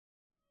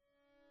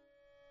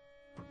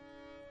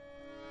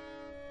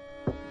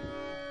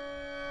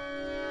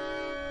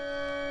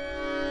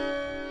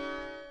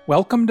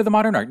Welcome to the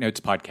Modern Art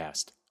Notes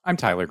podcast. I'm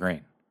Tyler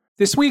Green.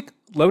 This week,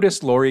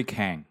 Lotus Laurie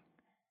Kang.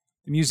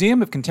 The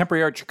Museum of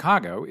Contemporary Art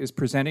Chicago is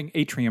presenting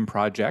Atrium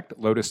Project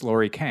Lotus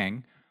Laurie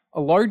Kang, a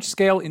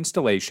large-scale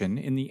installation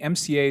in the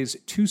MCA's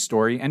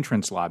two-story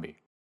entrance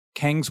lobby.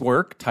 Kang's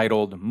work,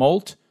 titled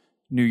Molt,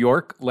 New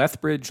York,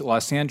 Lethbridge,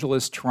 Los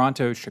Angeles,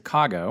 Toronto,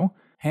 Chicago,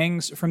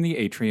 hangs from the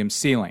atrium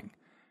ceiling.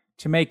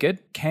 To make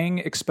it, Kang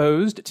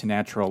exposed to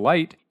natural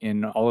light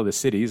in all of the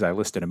cities I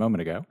listed a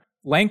moment ago,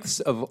 lengths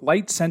of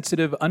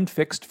light-sensitive,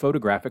 unfixed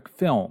photographic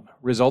film,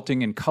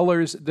 resulting in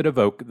colors that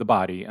evoke the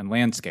body and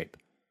landscape.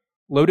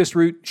 Lotus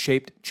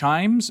root-shaped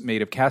chimes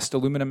made of cast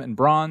aluminum and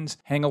bronze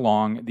hang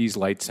along these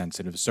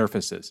light-sensitive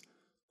surfaces.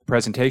 The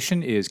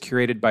presentation is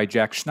curated by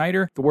Jack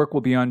Schneider. The work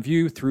will be on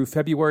view through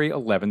February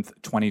 11th,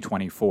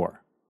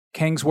 2024.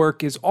 Kang's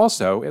work is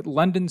also at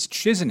London's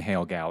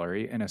Chisenhale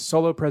Gallery in a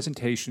solo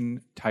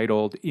presentation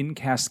titled In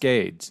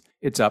Cascades.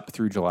 It's up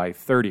through July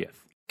 30th.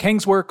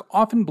 Kang's work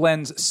often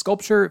blends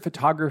sculpture,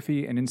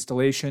 photography, and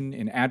installation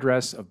in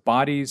address of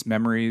bodies,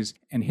 memories,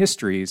 and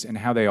histories and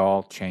how they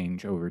all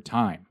change over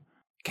time.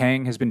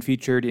 Kang has been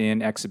featured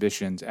in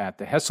exhibitions at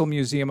the Hessel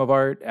Museum of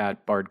Art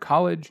at Bard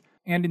College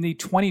and in the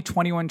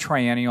 2021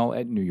 Triennial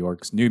at New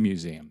York's New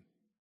Museum.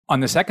 On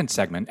the second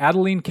segment,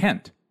 Adaline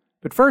Kent.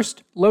 But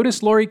first,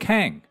 Lotus Laurie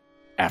Kang,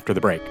 after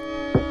the break.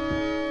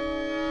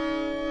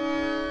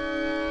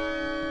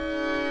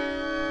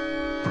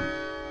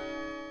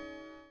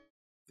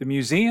 The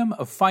Museum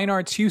of Fine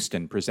Arts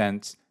Houston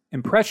presents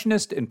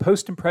Impressionist and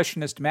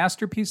Post-Impressionist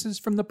Masterpieces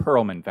from the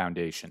Perelman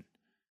Foundation.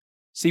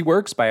 See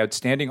works by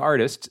outstanding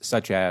artists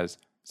such as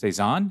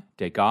Cézanne,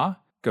 Degas,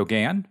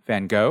 Gauguin,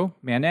 Van Gogh,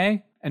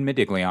 Manet, and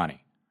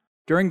Modigliani.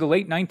 During the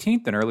late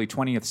 19th and early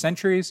 20th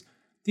centuries,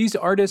 these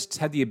artists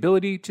had the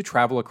ability to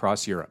travel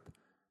across Europe.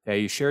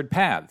 They shared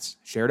paths,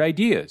 shared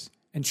ideas,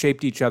 and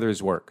shaped each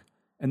other's work.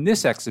 And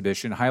this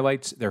exhibition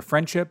highlights their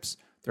friendships,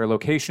 their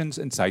locations,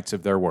 and sites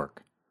of their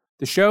work.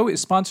 The show is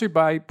sponsored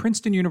by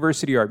Princeton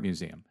University Art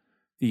Museum,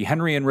 the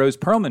Henry and Rose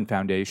Perelman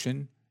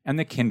Foundation, and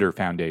the Kinder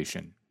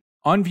Foundation.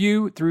 On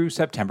view through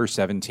September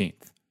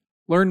 17th.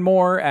 Learn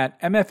more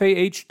at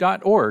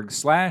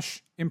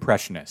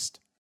mfah.org/impressionist.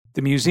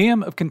 The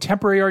Museum of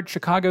Contemporary Art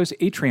Chicago's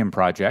Atrium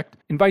Project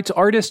invites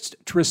artists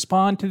to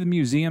respond to the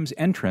museum's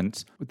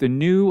entrance with a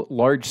new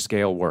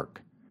large-scale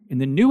work. In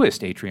the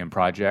newest Atrium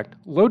Project,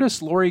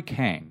 Lotus Laurie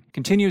Kang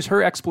continues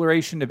her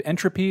exploration of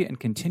entropy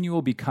and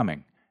continual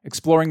becoming,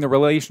 exploring the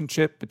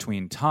relationship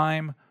between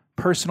time,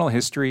 personal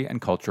history, and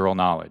cultural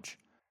knowledge.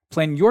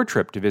 Plan your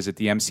trip to visit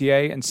the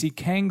MCA and see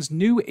Kang's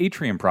new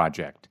Atrium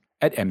Project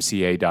at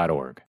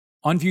mca.org.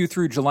 On view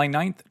through July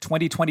 9th,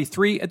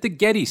 2023 at the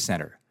Getty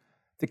Center.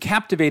 The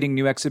captivating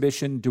new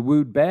exhibition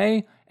Dawood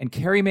Bey and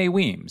Carrie Mae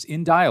Weems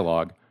in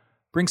Dialogue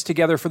brings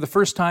together for the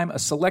first time a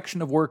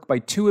selection of work by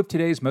two of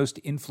today's most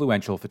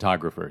influential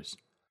photographers.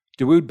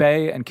 Dawood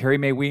Bey and Carrie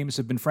Mae Weems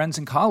have been friends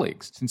and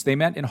colleagues since they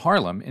met in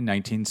Harlem in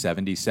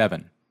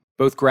 1977.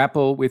 Both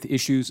grapple with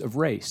issues of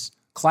race,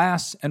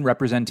 class, and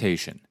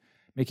representation,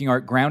 making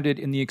art grounded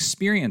in the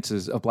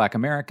experiences of Black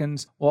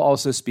Americans while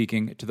also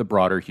speaking to the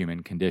broader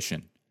human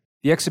condition.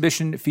 The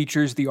exhibition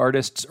features the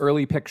artists'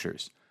 early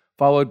pictures,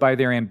 followed by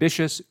their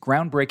ambitious,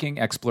 groundbreaking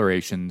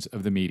explorations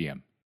of the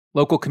medium.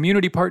 Local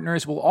community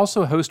partners will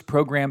also host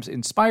programs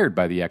inspired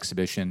by the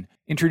exhibition,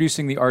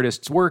 introducing the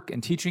artists' work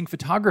and teaching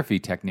photography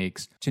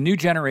techniques to new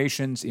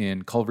generations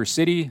in Culver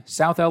City,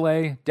 South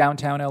LA,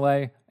 Downtown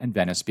LA, and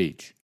Venice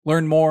Beach.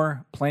 Learn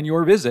more, plan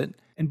your visit,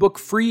 and book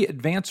free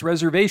advance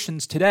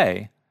reservations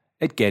today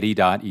at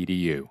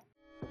getty.edu.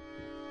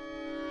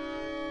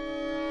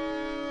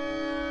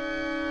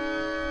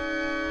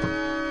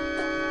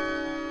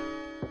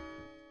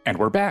 And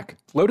we're back.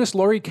 Lotus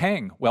Laurie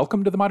Kang,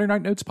 welcome to the Modern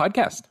Art Notes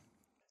podcast.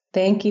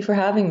 Thank you for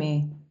having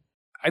me.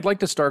 I'd like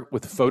to start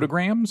with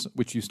photograms,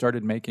 which you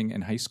started making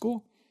in high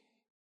school.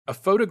 A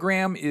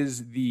photogram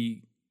is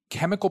the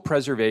chemical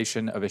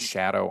preservation of a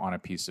shadow on a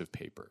piece of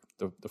paper.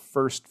 The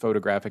first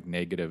photographic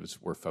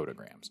negatives were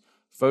photograms.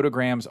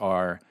 Photograms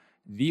are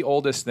the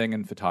oldest thing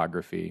in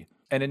photography,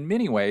 and in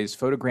many ways,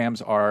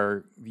 photograms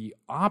are the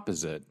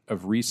opposite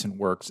of recent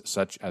works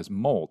such as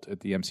Molt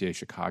at the MCA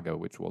Chicago,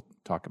 which we'll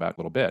talk about a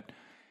little bit.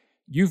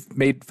 You've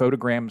made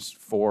photograms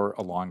for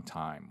a long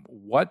time.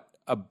 What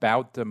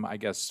about them, I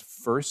guess,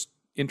 first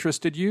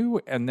interested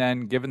you? And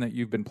then, given that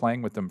you've been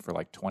playing with them for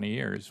like 20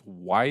 years,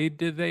 why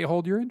did they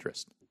hold your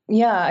interest?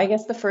 Yeah, I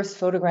guess the first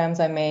photograms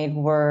I made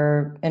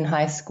were in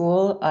high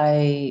school.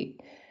 I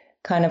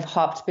kind of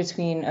hopped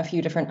between a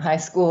few different high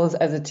schools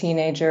as a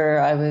teenager.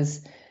 I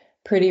was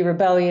pretty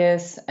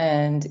rebellious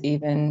and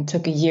even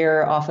took a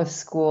year off of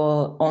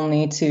school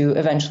only to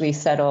eventually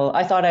settle.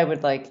 I thought I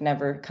would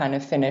never kind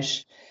of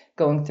finish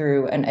going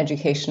through an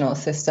educational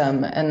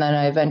system. And then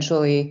I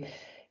eventually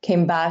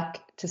came back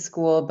to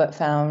school, but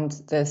found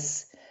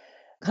this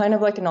kind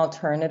of like an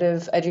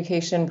alternative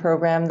education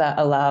program that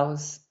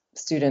allows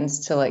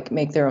students to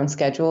make their own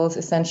schedules,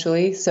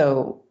 essentially.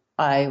 So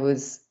I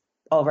was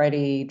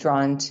already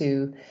drawn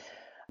to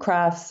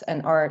crafts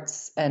and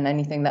arts and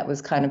anything that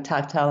was kind of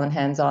tactile and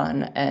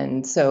hands-on.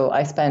 And so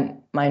I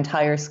spent my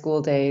entire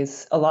school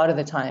days, a lot of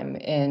the time,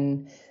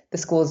 in the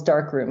school's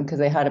dark room because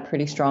they had a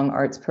pretty strong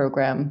arts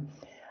program.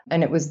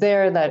 And it was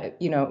there that,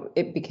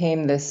 it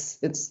became this,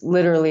 it's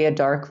literally a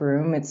dark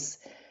room. It's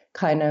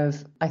kind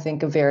of, I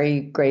think, a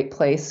very great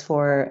place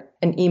for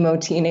an emo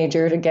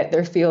teenager to get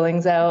their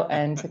feelings out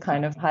and to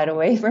kind of hide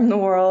away from the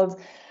world.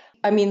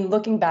 I mean,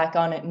 looking back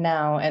on it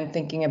now and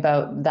thinking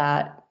about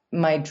that,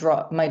 my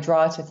draw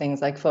to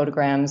things like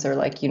photograms or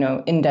like,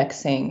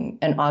 indexing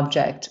an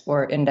object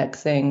or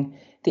indexing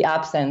the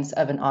absence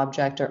of an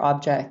object or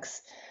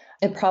objects,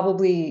 it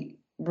probably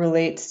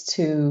relates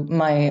to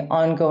my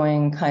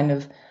ongoing kind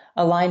of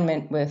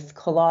alignment with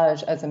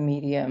collage as a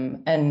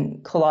medium,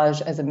 and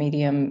collage as a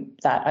medium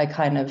that I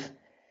kind of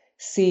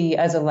see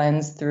as a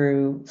lens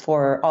through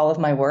for all of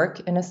my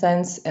work, in a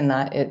sense, in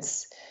that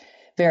it's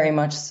very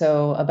much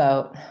so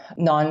about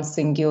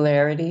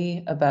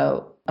non-singularity,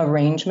 about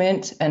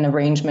arrangement, and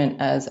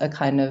arrangement as a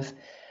kind of,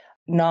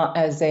 not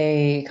as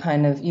a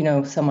kind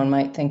of, someone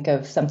might think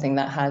of something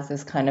that has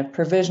this kind of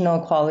provisional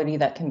quality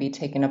that can be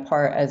taken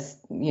apart as,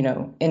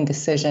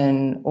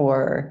 indecision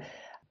or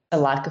a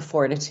lack of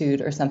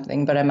fortitude or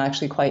something, but I'm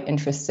actually quite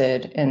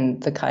interested in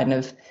the kind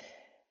of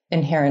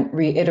inherent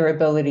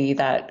reiterability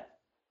that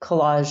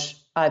collage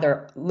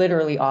either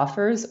literally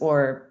offers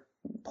or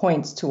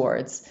points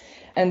towards.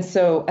 And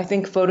so I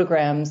think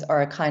photograms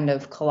are a kind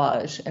of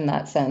collage in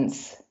that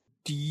sense.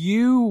 Do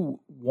you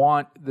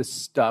want the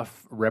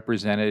stuff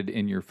represented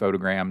in your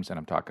photograms, and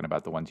I'm talking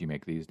about the ones you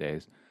make these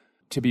days,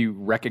 to be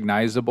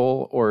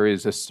recognizable, or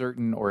is a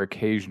certain or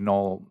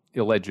occasional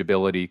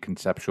illegibility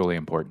conceptually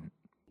important?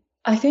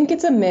 I think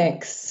it's a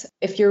mix.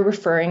 If you're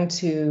referring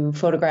to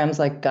photograms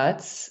like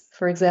Guts,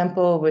 for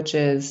example, which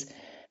is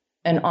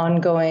an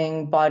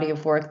ongoing body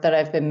of work that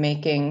I've been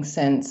making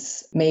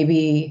since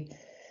maybe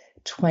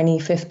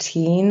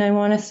 2015, I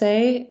want to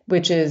say,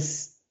 which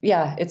is,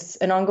 it's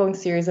an ongoing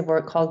series of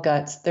work called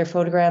Guts. They're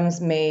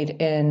photograms made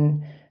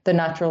in the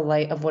natural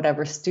light of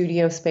whatever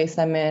studio space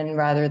I'm in,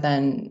 rather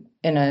than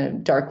in a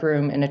dark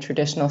room in a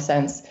traditional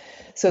sense.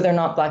 So they're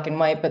not black and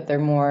white, but they're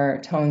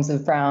more tones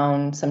of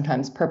brown,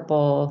 sometimes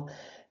purple,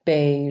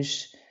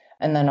 beige,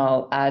 and then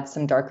I'll add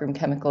some darkroom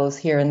chemicals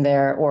here and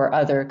there, or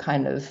other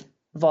kind of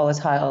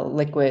volatile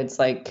liquids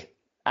like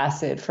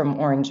acid from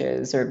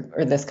oranges or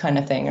this kind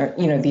of thing, or,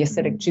 the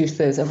acidic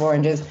juices of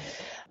oranges.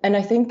 And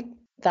I think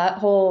that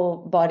whole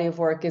body of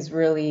work is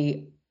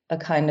really a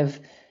kind of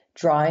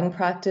drawing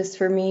practice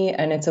for me.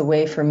 And it's a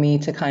way for me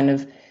to kind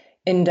of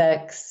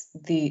index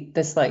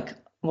this like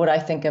what I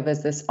think of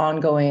as this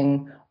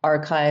ongoing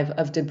archive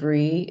of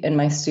debris in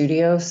my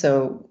studio.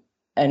 So,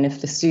 and if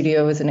the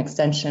studio is an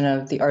extension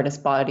of the artist's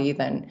body,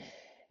 then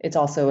it's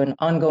also an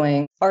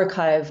ongoing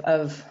archive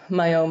of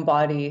my own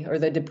body or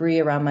the debris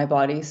around my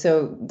body.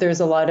 So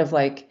there's a lot of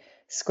like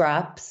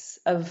scraps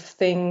of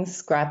things,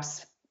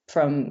 scraps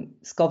from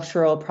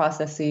sculptural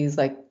processes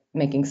like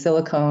making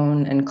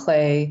silicone and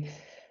clay.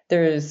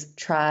 There's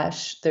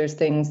trash, there's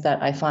things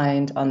that I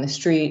find on the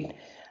street,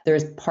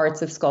 there's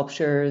parts of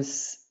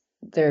sculptures,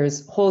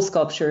 there's whole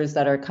sculptures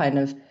that are kind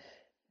of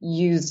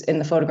used in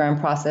the photogram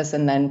process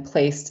and then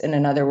placed in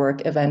another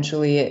work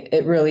eventually.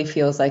 It really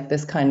feels like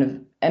this kind of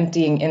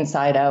emptying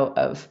inside out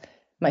of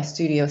my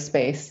studio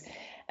space.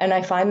 And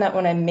I find that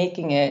when I'm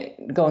making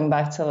it, going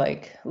back to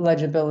like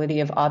legibility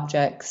of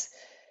objects,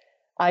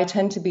 I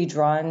tend to be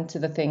drawn to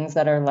the things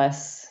that are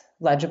less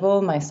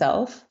legible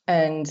myself.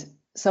 And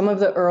some of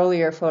the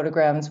earlier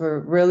photograms were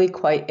really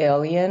quite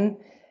alien,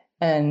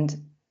 and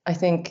I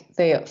think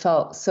they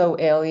felt so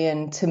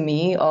alien to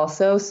me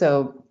also.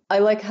 So I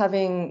like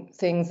having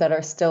things that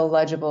are still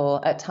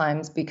legible at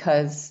times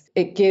because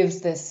it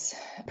gives this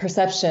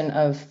perception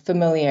of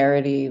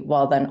familiarity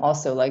while then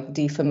also like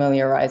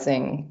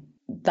defamiliarizing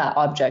that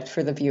object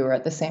for the viewer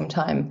at the same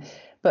time.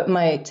 But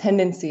my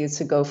tendency is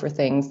to go for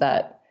things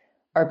that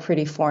are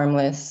pretty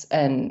formless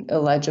and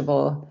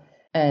illegible.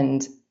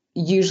 And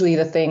usually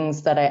the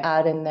things that I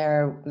add in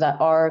there that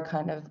are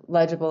kind of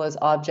legible as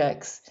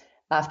objects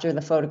after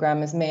the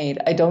photogram is made,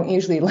 I don't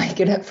usually like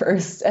it at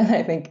first.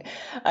 And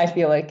I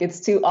feel like it's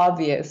too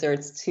obvious or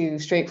it's too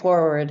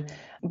straightforward.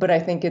 But I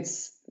think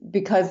it's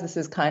because this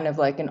is kind of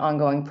like an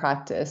ongoing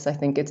practice, I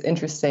think it's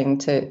interesting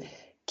to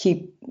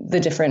keep the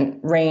different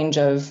range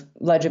of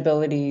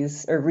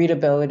legibilities or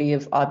readability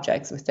of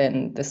objects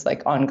within this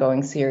like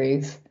ongoing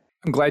series.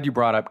 I'm glad you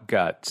brought up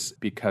Guts,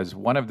 because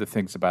one of the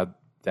things about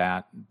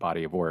that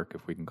body of work,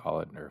 if we can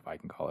call it, or if I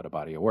can call it a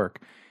body of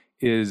work,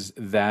 is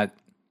that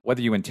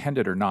whether you intend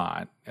it or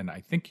not, and I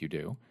think you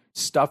do,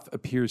 stuff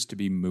appears to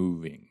be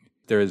moving.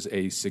 There is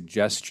a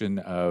suggestion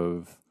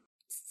of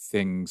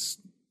things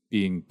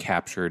being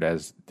captured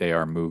as they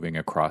are moving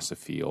across a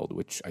field,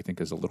 which I think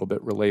is a little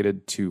bit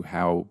related to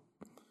how,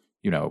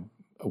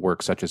 a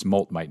work such as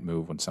Molt might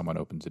move when someone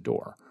opens a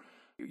door.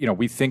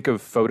 We think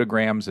of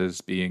photograms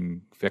as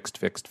being fixed.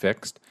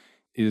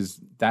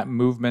 Is that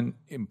movement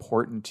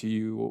important to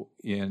you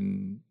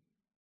in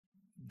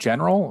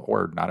general,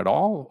 or not at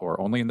all, or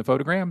only in the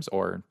photograms,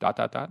 or ...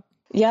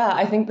 Yeah,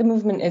 I think the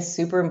movement is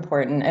super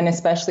important, and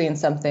especially in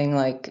something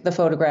like the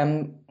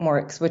photogram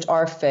works, which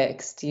are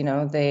fixed,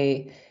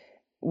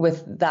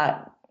 with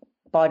that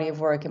body of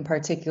work in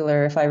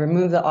particular, if I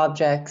remove the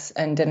objects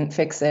and didn't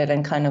fix it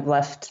and kind of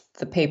left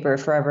the paper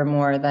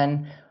forevermore,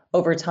 then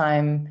over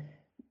time,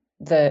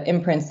 the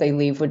imprints they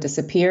leave would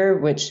disappear,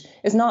 which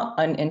is not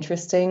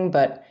uninteresting,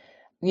 but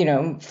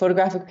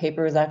photographic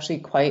paper is actually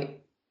quite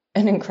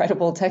an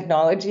incredible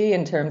technology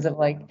in terms of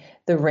like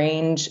the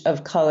range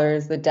of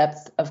colors, the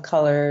depth of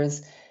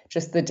colors,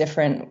 just the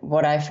different,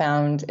 what I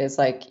found is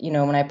like,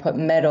 when I put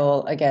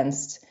metal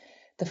against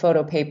the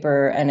photo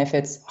paper and if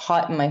it's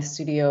hot in my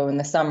studio in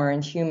the summer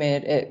and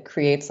humid, it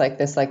creates like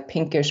this like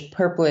pinkish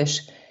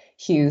purplish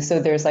hue. So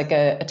there's like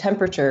a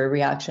temperature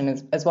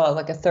reaction as well,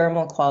 like a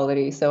thermal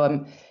quality. So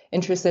I'm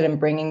interested in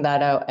bringing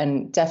that out,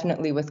 and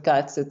definitely with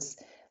guts,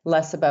 it's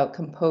less about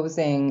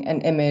composing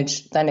an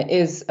image than it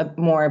is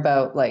more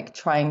about like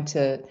trying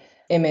to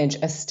image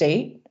a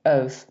state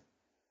of,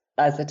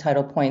 as the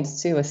title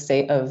points to, a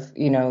state of,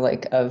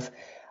 like of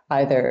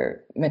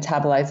either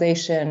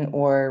metabolization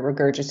or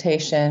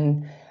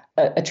regurgitation,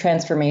 a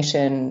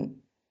transformation,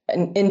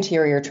 an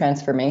interior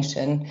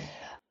transformation.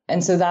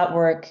 And so that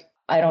work,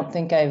 I don't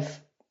think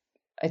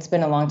it's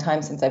been a long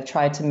time since I've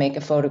tried to make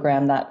a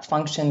photogram that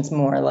functions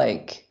more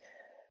like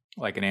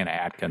an Anna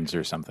Atkins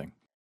or something.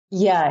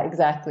 Yeah,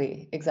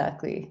 exactly.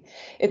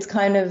 It's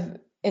kind of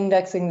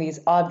indexing these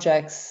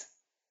objects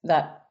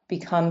that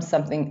become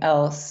something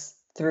else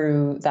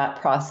through that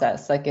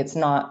process. Like it's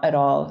not at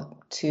all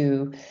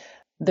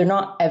they're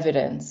not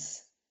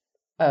evidence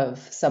of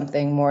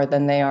something more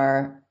than they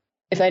are,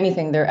 if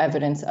anything, they're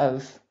evidence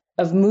of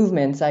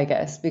movements, I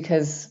guess,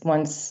 because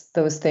once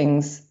those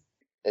things,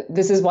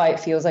 this is why it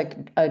feels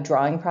like a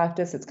drawing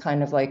practice. It's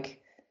kind of like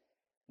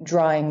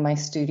drawing my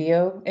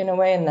studio in a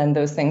way, and then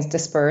those things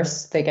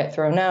disperse, they get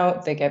thrown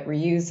out, they get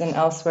reused in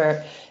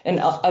elsewhere in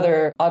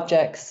other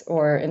objects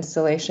or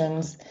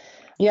installations.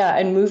 Yeah,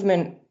 and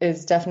movement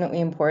is definitely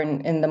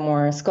important in the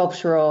more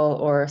sculptural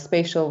or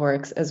spatial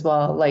works as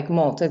well, like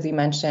Molt, as you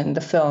mentioned,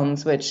 the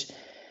films, which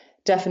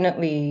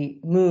definitely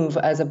move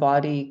as a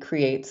body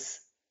creates,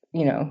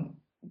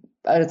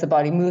 as a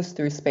body moves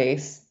through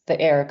space, the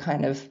air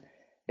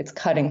it's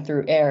cutting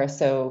through air.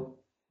 So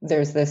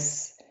there's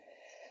this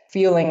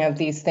feeling of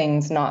these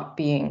things not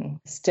being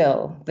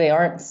still. They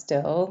aren't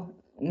still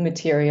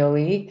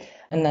materially,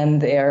 and then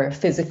they're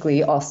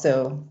physically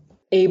also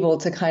able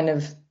to kind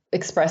of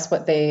express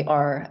what they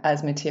are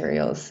as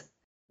materials.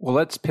 Well,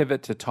 let's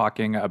pivot to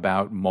talking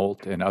about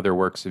Molt and other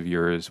works of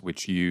yours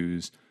which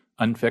use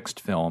unfixed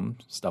film,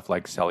 stuff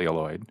like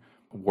celluloid,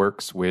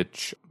 works where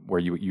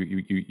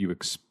you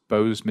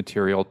expose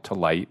material to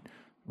light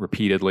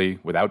repeatedly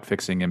without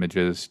fixing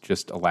images,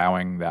 just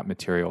allowing that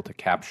material to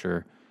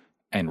capture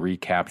and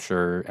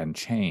recapture and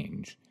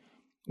change,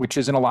 which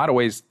is in a lot of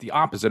ways the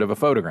opposite of a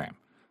photogram.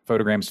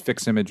 Photograms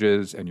fix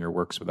images, and your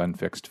works with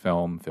unfixed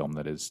film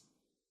that is,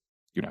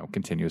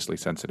 continuously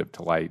sensitive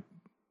to light,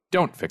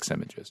 don't fix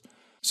images.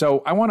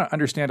 So I want to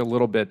understand a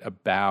little bit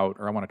about,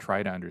 or I want to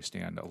try to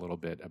understand a little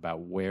bit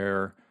about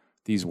where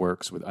these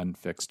works with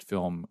unfixed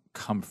film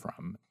come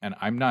from. And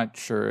I'm not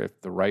sure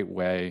if the right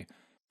way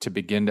to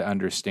begin to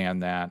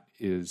understand that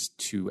is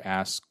to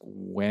ask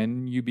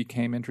when you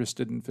became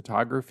interested in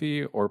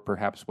photography, or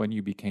perhaps when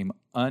you became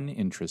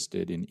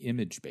uninterested in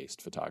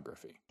image-based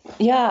photography.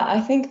 Yeah, I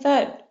think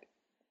that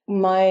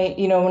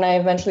when I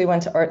eventually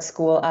went to art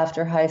school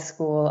after high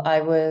school,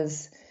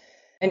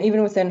 and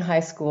even within high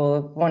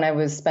school, when I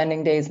was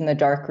spending days in the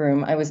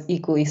darkroom, I was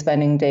equally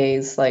spending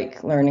days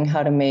like learning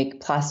how to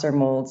make plaster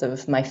molds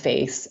of my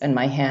face and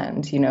my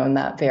hand, in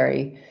that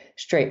very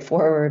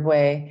straightforward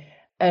way.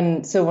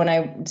 And so when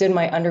I did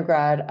my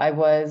undergrad, I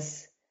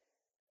was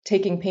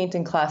taking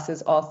painting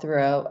classes all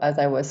throughout, as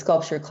I was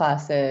sculpture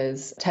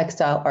classes,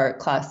 textile art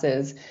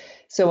classes.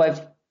 So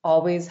I've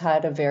always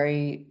had a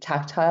very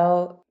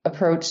tactile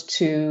approach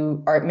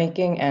to art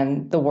making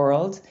and the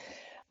world.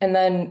 And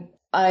then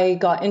I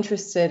got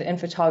interested in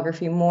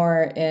photography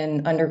more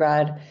in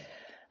undergrad,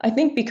 I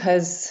think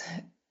because,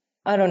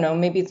 I don't know,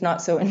 maybe it's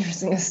not so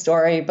interesting a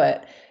story,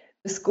 but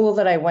the school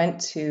that I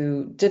went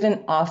to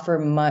didn't offer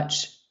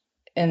much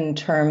in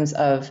terms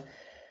of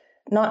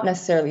not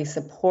necessarily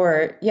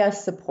support,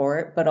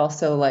 but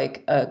also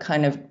like a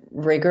kind of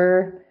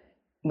rigor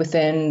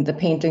within the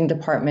painting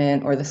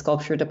department or the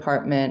sculpture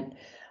department.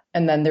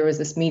 And then there was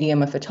this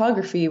medium of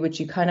photography, which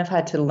you kind of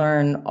had to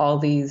learn all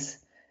these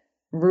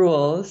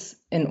rules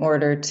in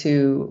order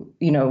to,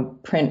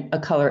 print a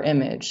color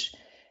image.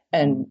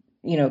 And,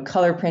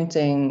 color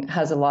printing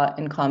has a lot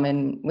in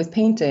common with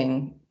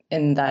painting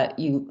in that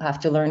you have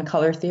to learn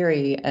color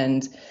theory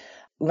and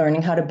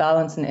learning how to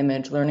balance an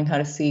image, learning how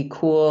to see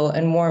cool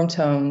and warm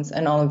tones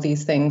and all of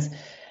these things.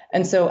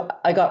 And so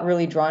I got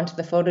really drawn to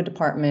the photo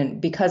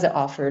department because it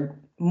offered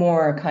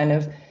more kind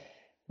of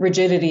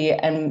rigidity,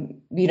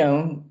 and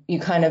you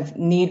kind of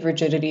need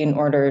rigidity in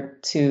order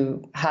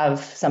to have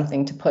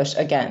something to push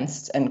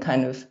against and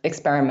kind of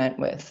experiment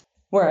with.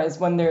 Whereas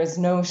when there's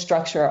no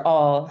structure at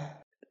all,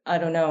 I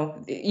don't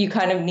know, you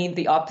kind of need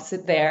the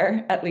opposite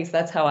there. At least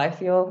that's how I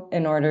feel.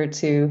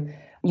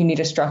 You need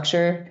a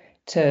structure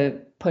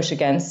to push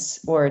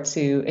against or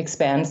to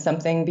expand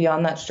something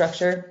beyond that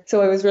structure.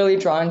 So I was really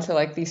drawn to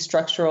like these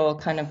structural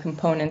kind of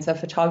components of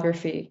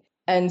photography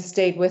and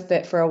stayed with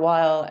it for a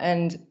while.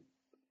 And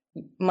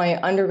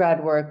my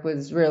undergrad work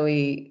was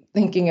really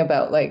thinking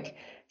about like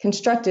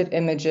constructed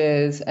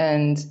images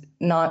and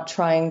not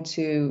trying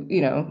to,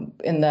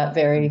 in that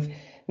very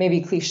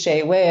maybe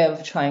cliche way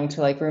of trying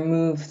to like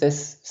remove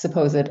this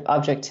supposed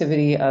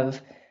objectivity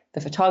of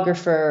the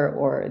photographer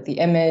or the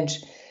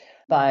image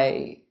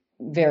by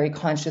very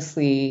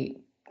consciously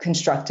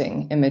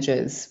constructing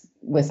images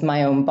with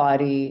my own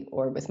body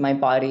or with my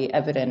body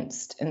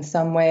evidenced in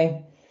some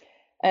way.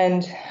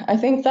 And I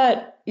think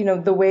that,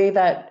 the way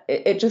that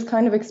it just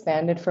kind of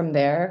expanded from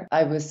there.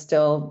 I was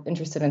still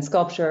interested in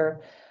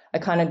sculpture. I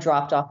kind of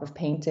dropped off of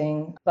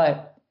painting,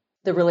 but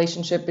the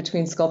relationship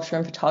between sculpture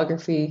and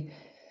photography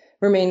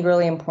remained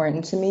really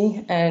important to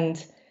me.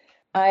 And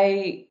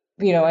I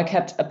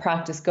kept a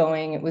practice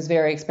going. It was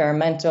very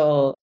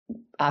experimental.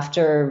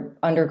 After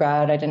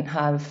undergrad, I didn't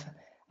have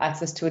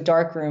access to a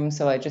dark room,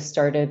 so I just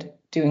started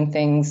doing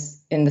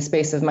things in the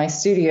space of my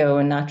studio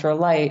in natural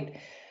light.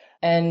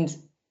 And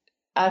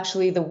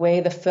actually, the way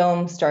the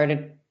film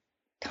started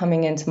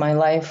coming into my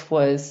life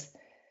was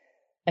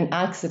an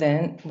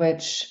accident,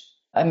 which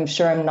I'm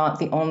sure I'm not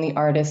the only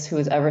artist who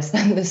has ever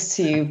sent this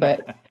to you,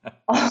 but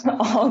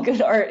all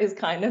good art is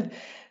kind of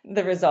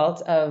the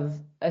result of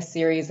a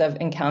series of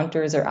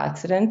encounters or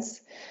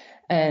accidents.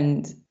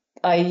 And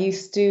I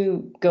used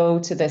to go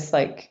to this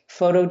like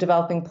photo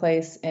developing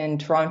place in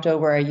Toronto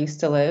where I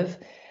used to live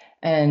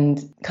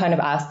and kind of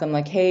ask them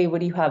like, hey, what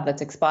do you have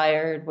that's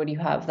expired? What do you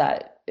have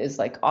that is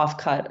like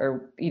off-cut,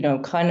 or,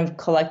 kind of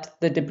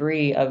collect the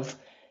debris of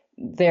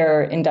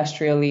their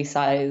industrially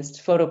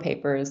sized photo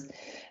papers.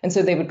 And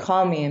so they would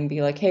call me and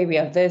be like, hey, we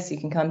have this, you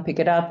can come pick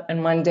it up.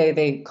 And one day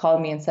they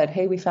called me and said,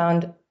 hey, we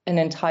found an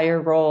entire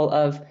roll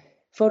of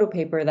photo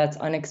paper that's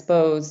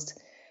unexposed,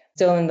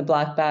 still in the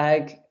black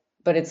bag,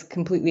 but it's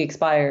completely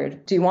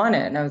expired. Do you want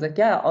it? And I was like,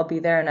 yeah, I'll be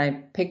there. And I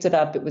picked it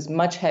up. It was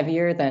much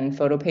heavier than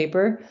photo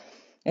paper.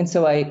 And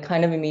so I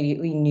kind of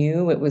immediately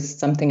knew it was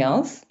something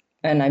else.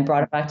 And I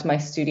brought it back to my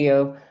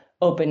studio,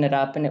 opened it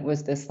up, and it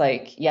was this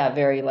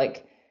very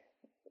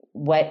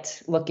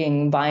wet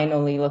looking,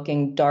 vinyl-y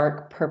looking,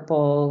 dark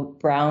purple,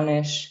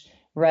 brownish,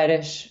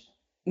 reddish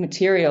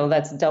material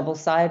that's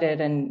double-sided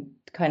and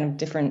kind of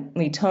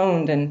differently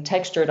toned and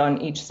textured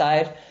on each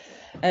side.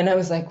 And I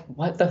was like,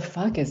 what the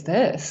fuck is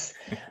this?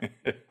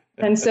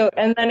 And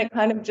then it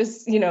kind of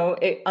just,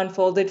 it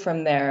unfolded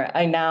from there.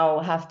 I now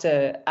have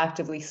to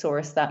actively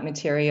source that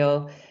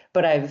material,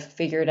 but I've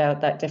figured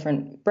out that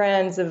different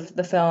brands of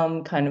the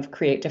film kind of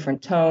create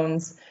different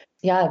tones.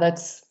 Yeah,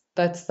 that's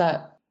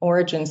that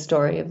origin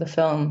story of the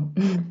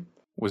film.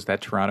 Was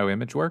that Toronto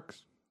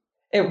Imageworks?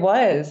 It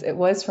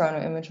was Toronto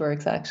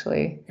Imageworks,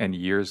 actually. And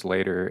years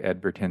later,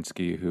 Ed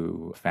Bertinsky,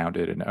 who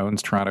founded and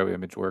owns Toronto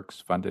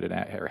Imageworks,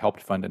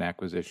 helped fund an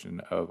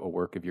acquisition of a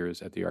work of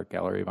yours at the Art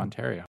Gallery of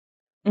Ontario.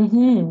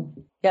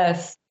 Mm-hmm.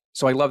 Yes.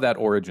 So I love that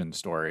origin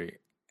story.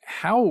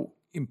 How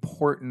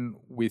important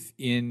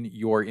within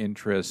your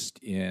interest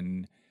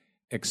in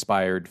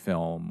expired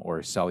film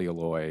or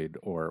celluloid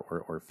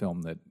or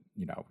film that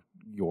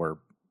you're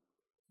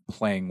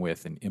playing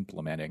with and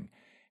implementing,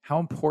 how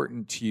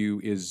important to you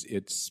is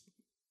its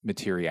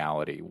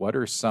materiality? What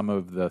are some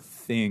of the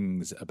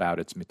things about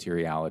its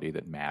materiality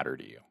that matter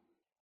to you?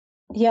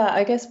 Yeah,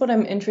 I guess what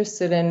I'm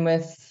interested in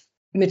with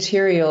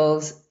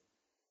materials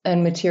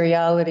and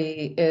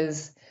materiality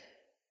is,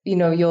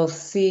 you'll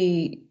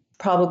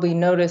probably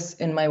notice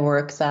in my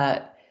work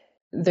that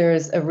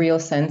there's a real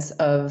sense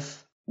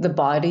of the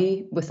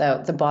body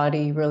without the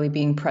body really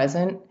being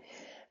present.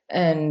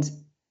 And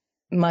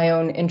my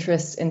own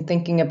interest in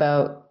thinking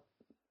about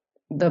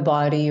the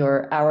body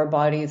or our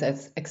bodies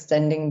as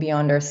extending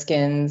beyond our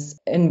skins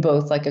in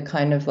both like a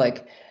kind of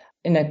like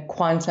in a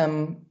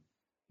quantum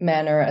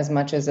manner as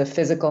much as a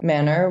physical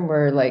manner.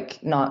 We're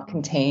like not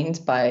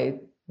contained by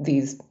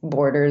these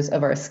borders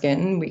of our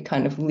skin. We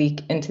kind of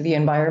leak into the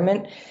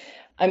environment.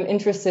 I'm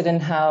interested in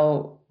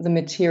how the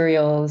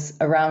materials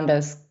around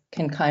us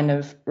can kind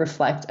of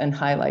reflect and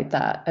highlight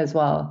that as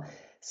well.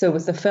 So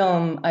with the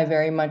film, I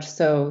very much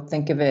so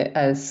think of it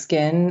as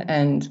skin.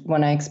 And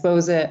when I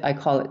expose it, I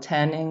call it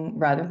tanning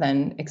rather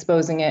than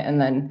exposing it.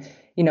 And then,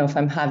 if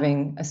I'm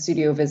having a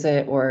studio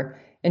visit or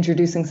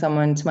introducing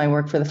someone to my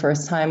work for the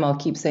first time, I'll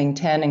keep saying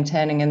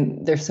tanning,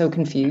 and they're so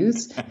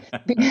confused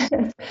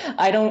because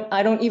I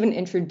don't even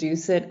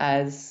introduce it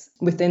as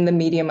within the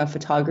medium of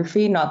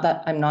photography. Not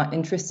that I'm not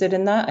interested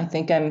in that. I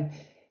think I'm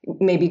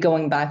maybe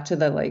going back to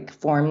the like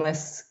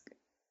formlessness,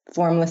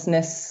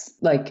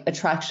 like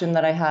attraction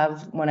that I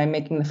have when I'm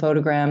making the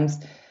photograms.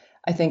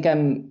 I think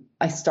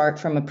I start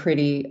from a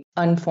pretty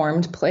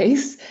unformed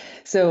place.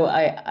 So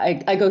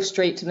I go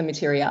straight to the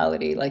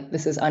materiality. Like,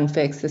 this is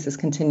unfixed, this is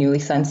continually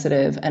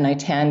sensitive. And I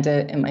tanned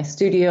it in my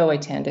studio, I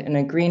tanned it in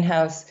a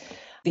greenhouse.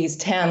 these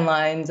tan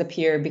lines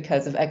appear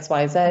because of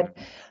XYZ.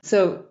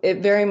 So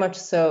it very much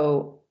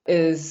so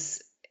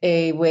is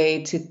a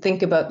way to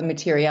think about the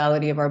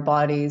materiality of our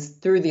bodies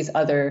through these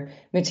other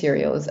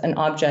materials and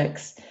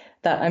objects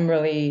that I'm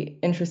really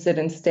interested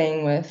in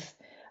staying with.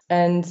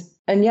 And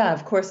yeah,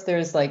 of course,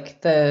 there's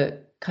like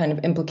the kind of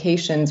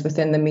implications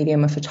within the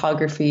medium of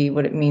photography,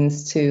 what it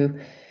means to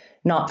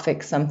not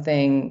fix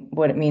something,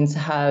 what it means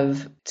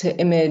to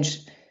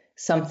image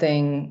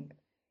something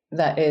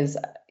that is,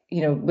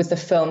 with the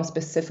film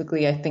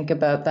specifically, I think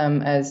about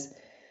them as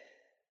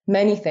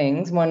many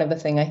things. One of the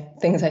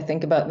things I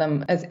think about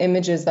them as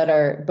images that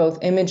are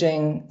both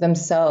imaging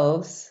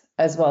themselves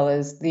as well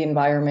as the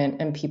environment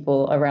and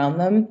people around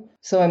them.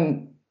 So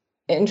I'm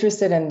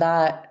interested in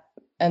that,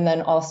 and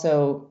then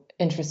also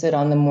interested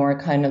on the more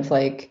kind of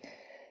like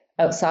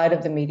outside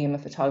of the medium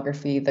of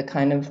photography, the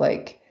kind of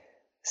like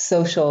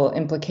social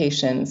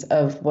implications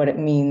of what it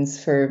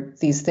means for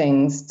these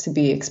things to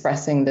be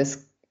expressing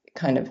this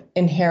kind of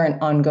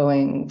inherent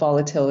ongoing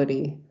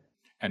volatility.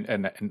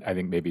 And I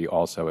think maybe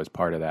also as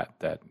part of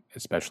that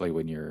especially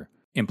when you're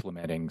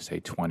implementing, say,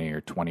 20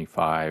 or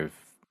 25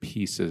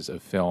 pieces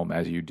of film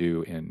as you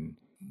do in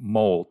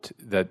Molt,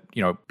 that,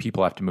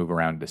 people have to move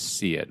around to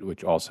see it,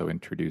 which also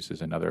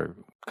introduces another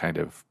kind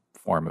of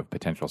form of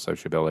potential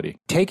sociability.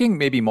 Taking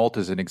maybe Molt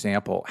as an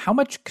example, how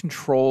much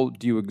control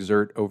do you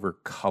exert over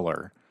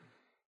color?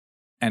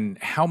 And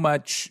how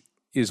much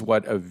is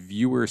what a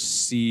viewer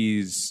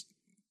sees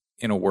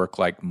in a work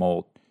like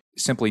Molt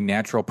simply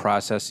natural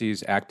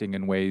processes acting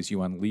in ways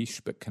you unleash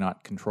but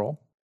cannot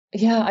control?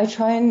 Yeah,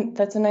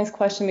 that's a nice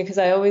question, because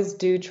I always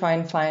do try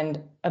and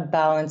find a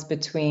balance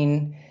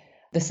between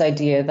this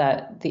idea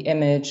that the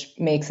image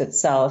makes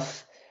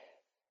itself,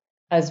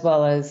 as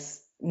well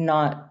as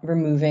not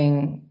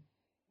removing,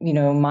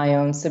 my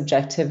own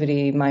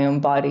subjectivity, my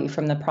own body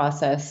from the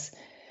process,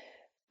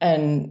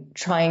 and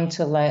trying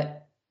to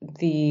let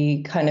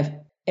the kind of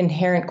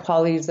inherent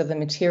qualities of the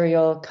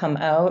material come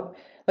out.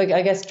 Like,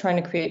 I guess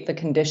trying to create the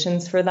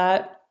conditions for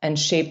that and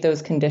shape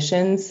those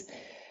conditions,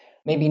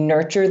 maybe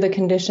nurture the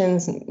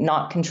conditions,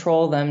 not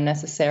control them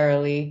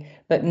necessarily,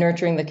 but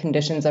nurturing the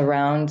conditions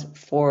around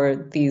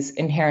for these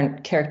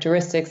inherent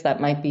characteristics that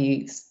might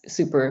be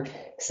super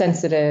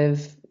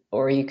sensitive,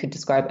 or you could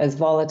describe as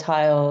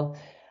volatile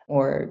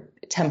or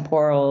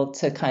temporal,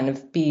 to kind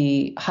of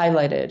be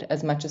highlighted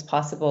as much as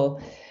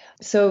possible.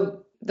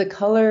 So the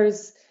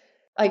colors,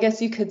 I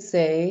guess you could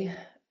say,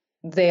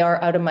 they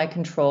are out of my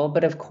control,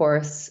 but of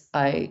course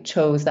I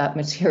chose that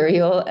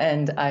material,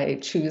 and I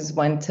choose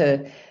when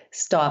to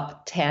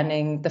stop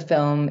tanning the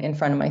film in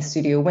front of my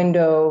studio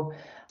window.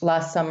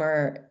 Last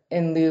summer,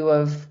 in lieu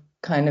of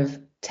kind of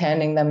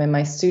tanning them in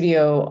my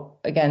studio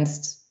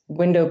against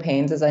window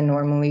panes as I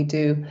normally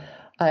do,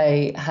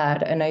 I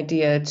had an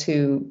idea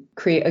to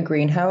create a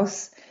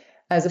greenhouse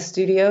as a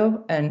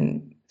studio.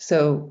 And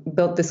so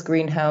built this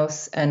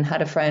greenhouse and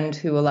had a friend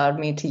who allowed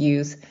me to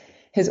use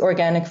his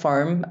organic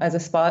farm as a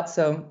spot.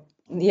 So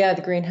yeah,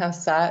 the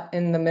greenhouse sat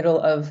in the middle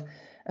of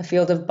a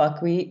field of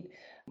buckwheat,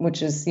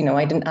 which is,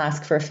 I didn't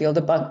ask for a field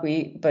of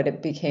buckwheat, but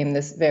it became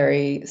this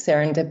very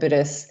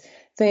serendipitous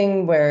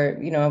thing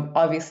where,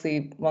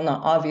 obviously, well,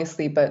 not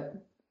obviously, but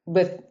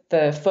with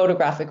the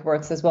photographic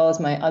works as well as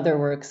my other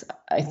works,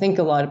 I think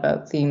a lot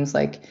about themes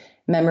like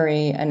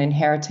memory and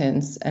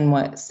inheritance, and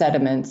what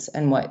sediments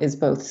and what is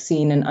both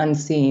seen and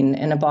unseen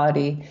in a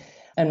body.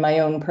 And my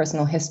own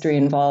personal history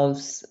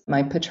involves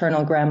my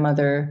paternal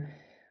grandmother,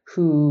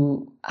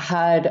 who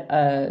had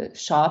a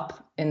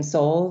shop in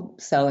Seoul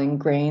selling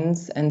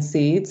grains and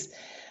seeds.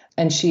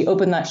 And she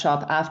opened that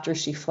shop after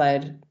she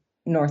fled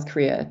North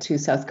Korea to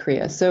South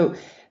Korea. So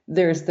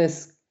there's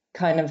this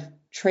kind of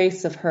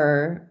trace of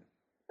her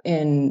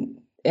in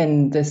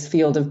this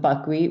field of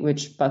buckwheat,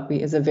 which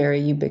buckwheat is a very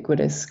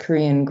ubiquitous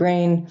Korean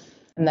grain.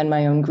 And then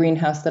my own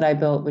greenhouse that I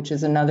built, which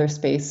is another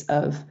space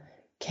of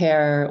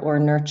care or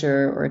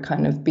nurture or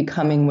kind of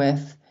becoming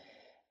with.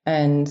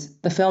 And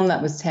the film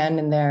that was tanned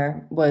in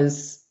there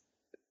was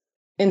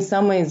in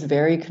some ways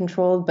very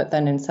controlled, but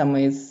then in some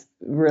ways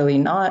really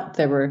not.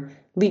 There were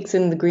leaks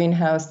in the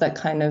greenhouse that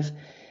kind of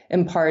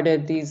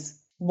imparted these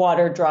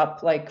water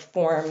drop-like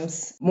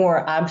forms,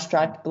 more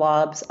abstract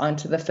blobs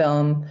onto the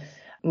film.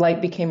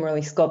 Light became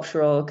really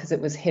sculptural because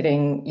it was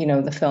hitting,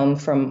 the film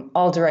from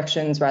all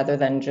directions rather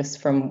than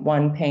just from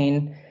one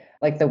pane,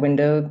 like the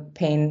window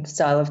pane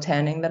style of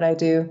tanning that I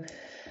do.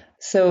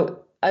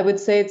 So I would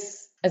say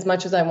it's, as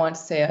much as I want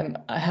to say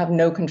I have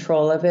no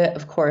control of it,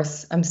 of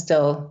course, I'm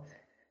still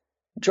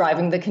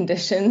driving the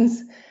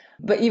conditions,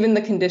 but even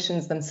the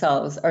conditions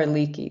themselves are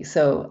leaky.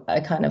 So I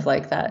kind of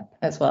like that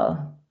as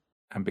well.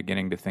 I'm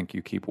beginning to think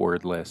you keep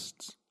word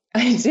lists.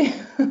 I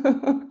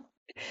do.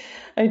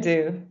 I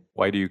do.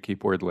 Why do you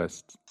keep word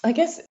lists? I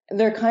guess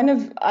they're kind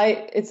of,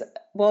 it's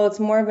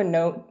more of a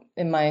note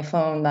in my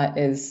phone that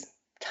is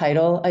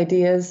title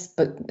ideas,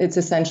 but it's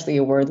essentially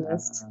a word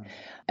list.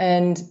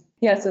 And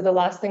yeah, so the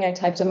last thing I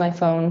typed on my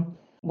phone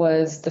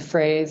was the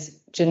phrase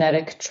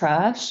genetic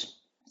trash.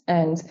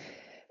 And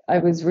I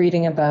was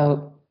reading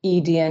about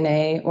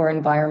eDNA or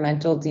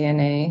environmental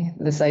DNA,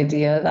 this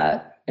idea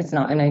that It's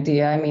not an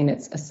idea. I mean,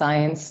 it's a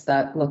science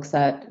that looks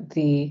at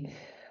the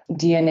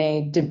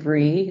DNA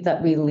debris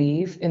that we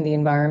leave in the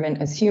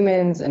environment as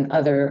humans and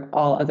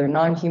all other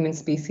non-human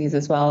species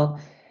as well.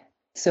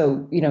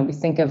 So, we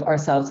think of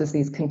ourselves as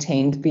these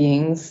contained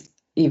beings,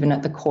 even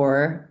at the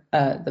core,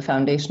 the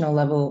foundational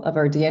level of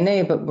our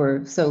DNA, but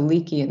we're so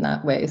leaky in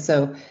that way.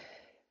 So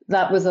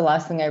that was the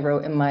last thing I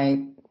wrote in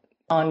my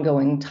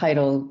ongoing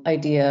title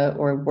idea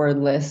or word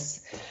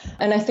lists.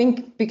 And I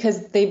think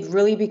because they've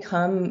really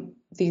become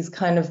these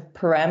kind of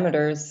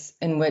parameters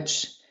in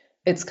which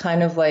it's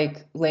kind of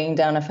like laying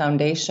down a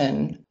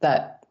foundation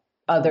that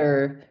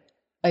other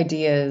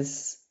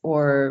ideas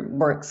or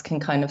works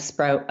can kind of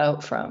sprout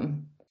out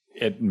from.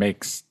 It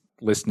makes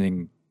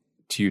listening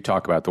to you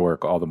talk about the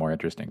work all the more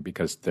interesting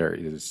because there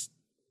is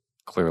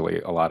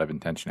clearly a lot of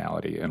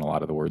intentionality in a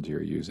lot of the words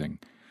you're using.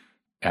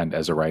 And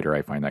as a writer,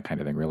 I find that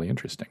kind of thing really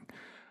interesting.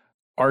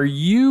 Are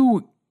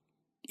you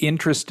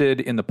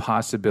interested in the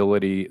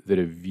possibility that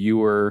a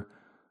viewer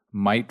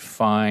might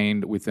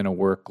find within a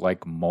work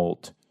like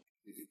Molt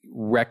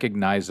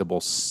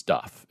recognizable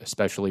stuff,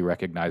 especially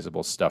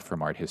recognizable stuff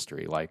from art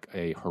history, like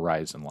a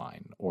horizon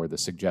line or the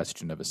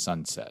suggestion of a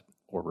sunset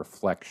or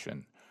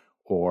reflection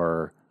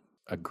or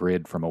a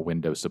grid from a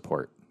window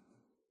support?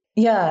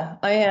 Yeah,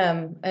 I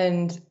am.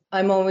 And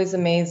I'm always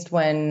amazed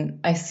when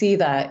I see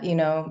that,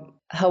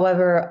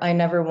 However, I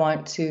never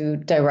want to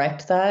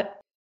direct that.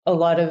 A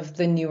lot of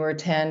the newer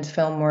tanned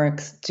film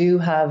works do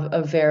have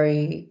a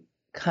very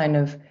kind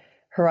of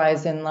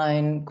horizon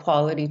line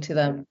quality to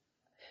them.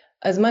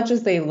 As much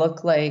as they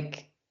look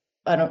like,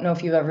 I don't know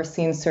if you've ever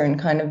seen certain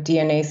kind of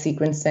DNA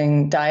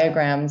sequencing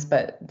diagrams,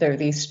 but they're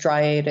these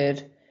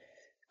striated,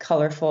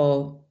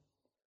 colorful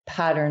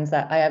patterns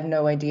that I have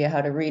no idea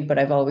how to read, but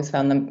I've always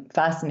found them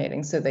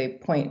fascinating. So they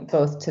point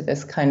both to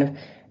this kind of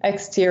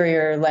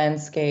exterior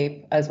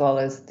landscape as well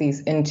as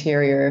these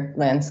interior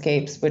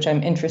landscapes, which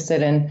I'm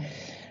interested in.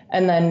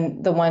 And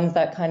then the ones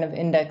that kind of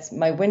index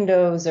my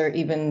windows or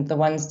even the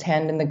ones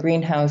tanned in the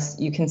greenhouse,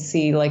 you can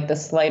see like the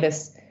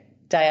slightest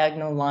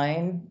diagonal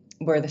line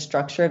where the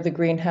structure of the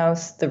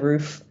greenhouse, the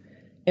roof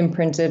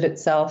imprinted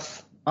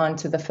itself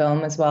onto the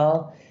film as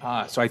well.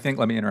 So I think,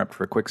 let me interrupt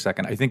for a quick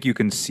second. I think you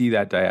can see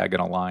that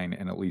diagonal line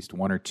in at least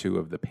one or two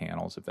of the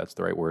panels, if that's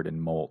the right word, in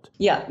Molt.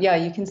 Yeah,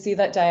 you can see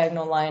that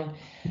diagonal line.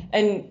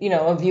 And,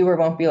 a viewer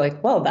won't be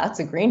like, well, that's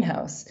a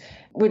greenhouse,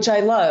 which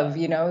I love,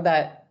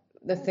 that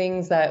the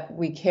things that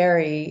we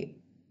carry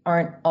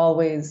aren't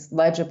always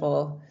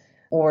legible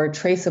or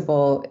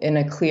traceable in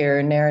a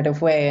clear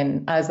narrative way.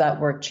 And as that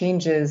work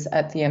changes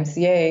at the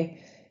MCA,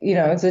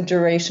 it's a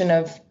duration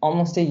of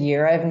almost a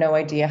year. I have no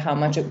idea how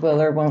much it will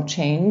or won't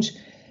change.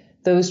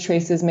 Those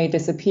traces may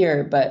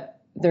disappear, but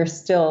they're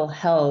still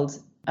held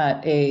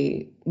at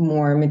a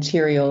more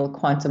material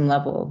quantum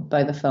level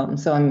by the film.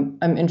 So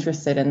I'm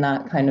interested in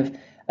that kind of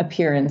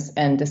appearance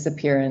and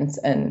disappearance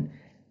and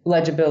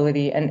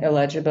legibility and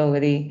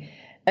illegibility.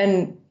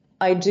 And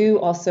I do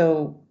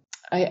also,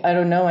 I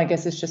don't know, I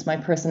guess it's just my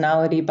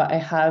personality, but I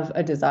have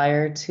a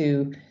desire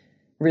to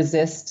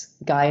resist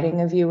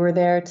guiding a viewer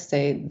there to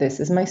say, this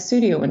is my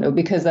studio window,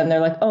 because then they're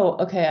like, oh,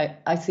 okay,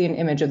 I see an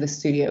image of the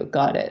studio,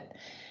 got it.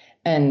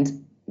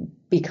 And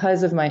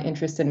because of my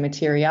interest in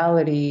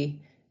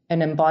materiality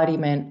and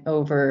embodiment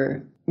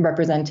over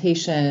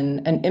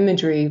representation and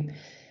imagery,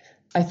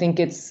 I think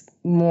it's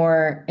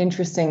more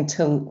interesting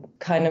to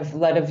kind of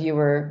let a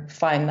viewer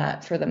find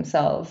that for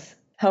themselves.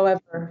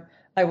 However,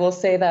 I will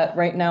say that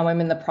right now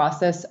I'm in the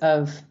process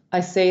of, I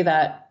say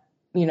that,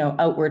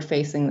 outward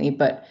facingly,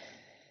 but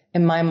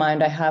in my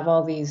mind, I have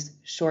all these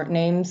short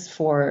names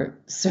for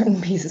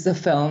certain pieces of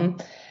film.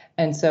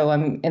 And so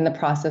I'm in the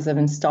process of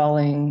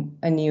installing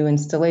a new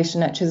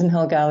installation at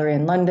Chisenhall Gallery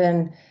in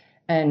London.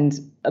 And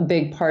a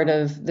big part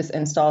of this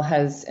install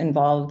has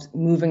involved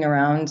moving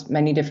around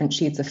many different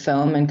sheets of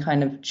film and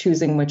kind of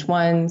choosing which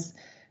ones.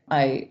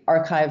 I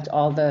archived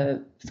all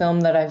the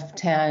film that I've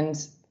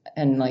tanned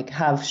and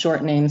have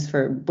short names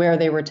for where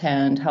they were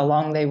tanned, how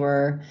long they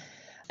were.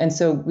 And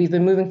so we've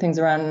been moving things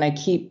around, and I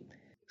keep,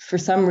 for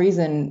some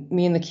reason,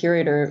 me and the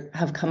curator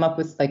have come up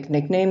with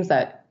nicknames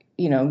that,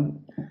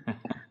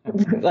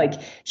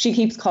 she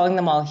keeps calling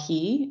them all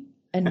he,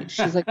 and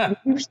she's like,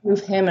 we should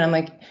move him. And I'm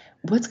like,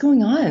 what's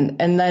going on?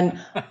 And then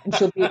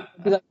she'll be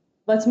like,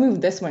 let's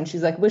move this one.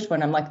 She's like, which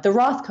one? I'm like, the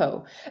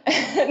Rothko.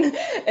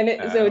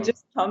 So it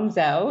just comes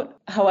out.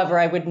 However,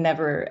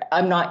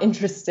 I'm not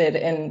interested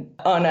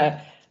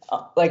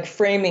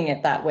framing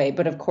it that way.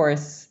 But of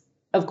course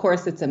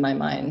it's in my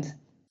mind.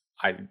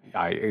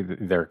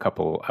 There are a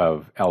couple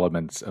of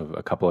elements of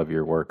a couple of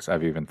your works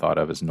I've even thought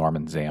of as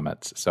Norman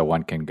Zamet's. So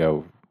one can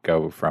go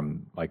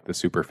from the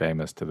super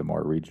famous to the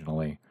more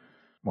regionally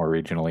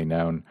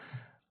known.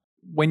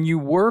 When you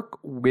work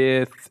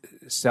with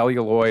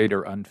celluloid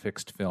or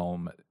unfixed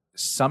film,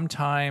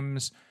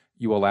 sometimes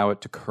you allow it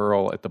to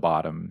curl at the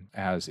bottom,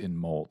 as in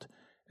Molt.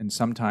 And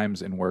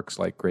sometimes in works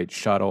like Great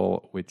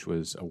Shuttle, which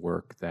was a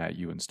work that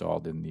you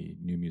installed in the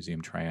New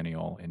Museum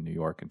Triennial in New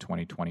York in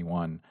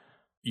 2021,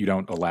 you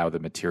don't allow the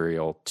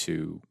material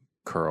to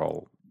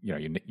curl,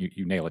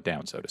 you nail it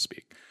down, so to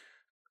speak.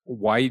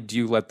 Why do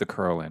you let the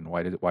curl in?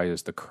 Why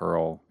is the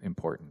curl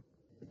important?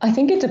 I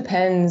think it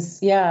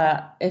depends,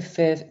 yeah, if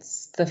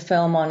it's the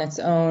film on its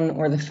own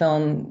or the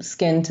film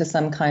skinned to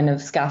some kind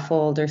of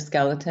scaffold or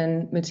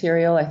skeleton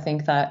material. I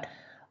think that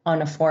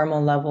on a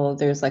formal level,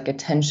 there's like a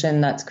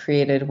tension that's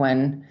created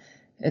when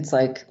it's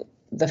like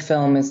the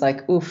film is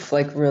like, oof,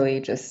 like really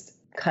just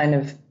kind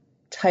of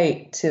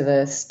tight to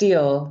the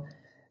steel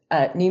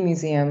at New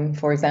Museum,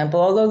 for example.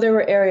 Although there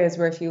were areas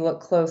where if you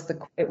look close,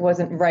 it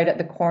wasn't right at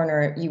the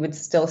corner, you would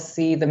still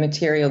see the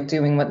material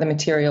doing what the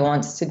material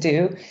wants to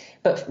do.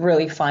 But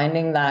really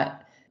finding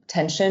that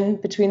tension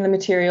between the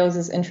materials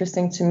is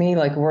interesting to me,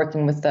 like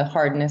working with the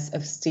hardness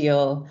of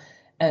steel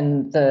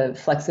and the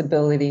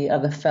flexibility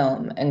of the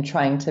film and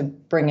trying to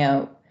bring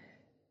out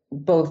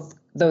both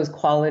those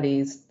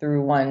qualities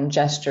through one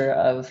gesture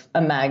of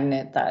a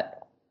magnet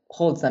that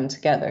holds them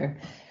together.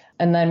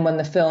 And then when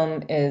the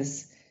film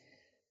is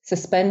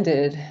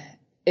suspended,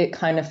 it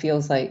kind of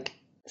feels like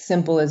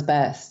simple is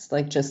best,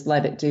 like just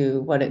let it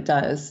do what it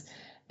does.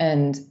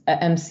 And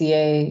at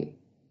MCA,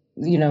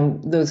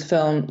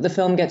 the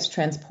film gets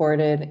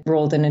transported,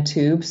 rolled in a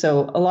tube.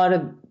 So a lot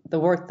of the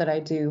work that I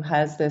do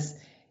has this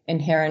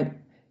inherent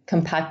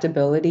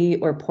compactability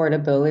or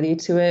portability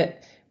to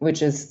it,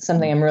 which is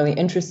something I'm really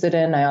interested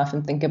in. I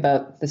often think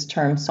about this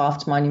term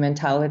soft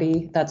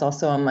monumentality. That's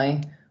also on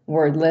my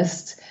word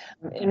list.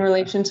 In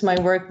relation to my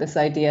work, this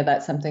idea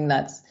that something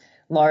that's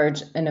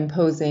large and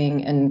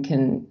imposing and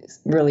can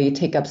really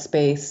take up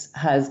space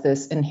has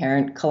this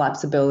inherent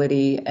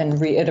collapsibility and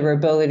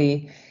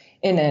reiterability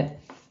in it.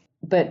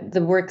 But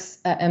the works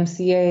at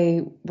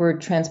MCA were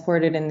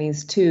transported in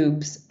these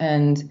tubes.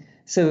 And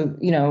so,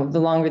 the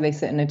longer they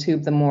sit in a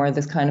tube, the more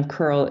this kind of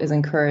curl is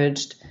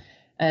encouraged.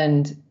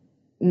 And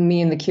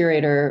me and the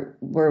curator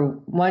were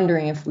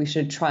wondering if we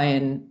should try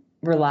and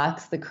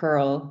relax the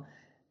curl.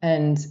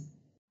 And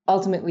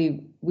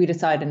ultimately, we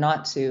decided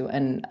not to.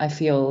 And I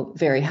feel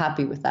very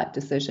happy with that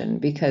decision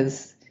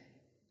because,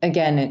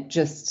 again, it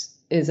just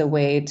is a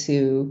way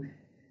to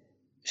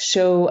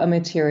show a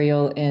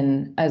material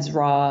in as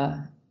raw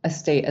a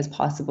state as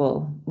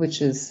possible,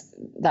 which is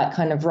that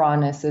kind of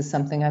rawness is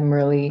something I'm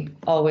really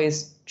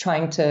always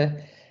trying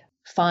to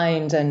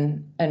find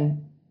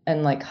and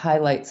like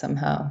highlight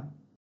somehow.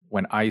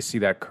 When I see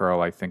that curl,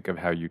 I think of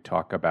how you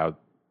talk about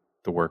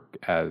the work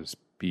as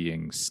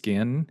being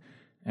skin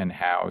and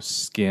how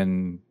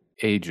skin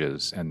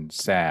ages and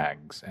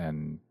sags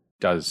and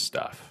does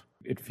stuff.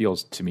 It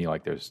feels to me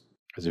like there's,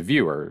 as a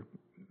viewer,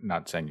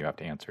 not saying you have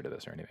to answer to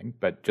this or anything,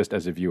 but just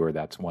as a viewer,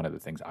 that's one of the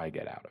things I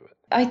get out of it.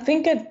 I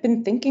think I've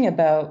been thinking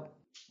about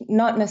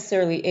not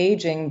necessarily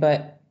aging,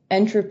 but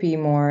entropy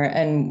more.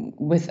 And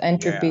with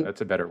entropy, yeah,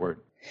 that's a better word.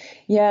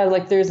 Yeah,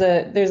 like there's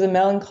a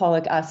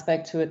melancholic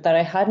aspect to it that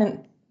I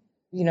hadn't,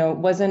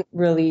 wasn't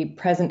really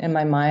present in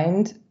my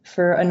mind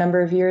for a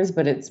number of years,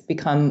 but it's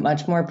become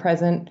much more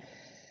present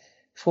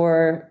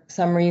for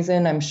some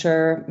reason. I'm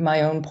sure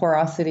my own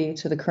porosity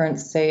to the current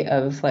state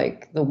of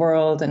like the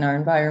world and our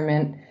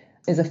environment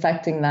is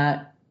affecting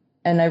that.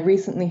 And I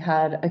recently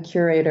had a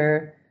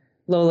curator,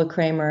 Lola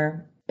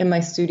Kramer, in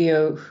my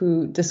studio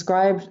who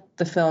described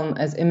the film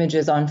as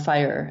images on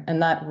fire.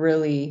 And that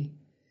really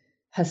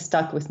has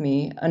stuck with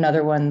me.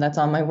 Another one that's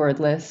on my word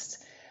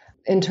list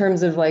in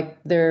terms of like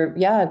their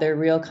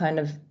real kind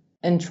of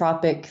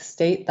entropic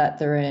state that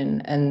they're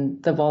in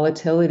and the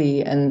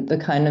volatility and the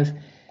kind of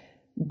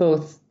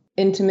both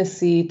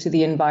intimacy to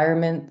the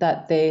environment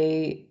that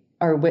they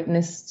are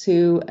witness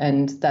to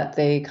and that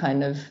they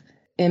kind of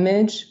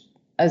image,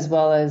 as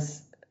well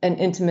as an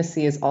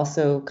intimacy is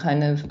also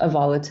kind of a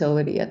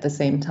volatility at the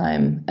same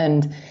time.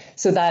 And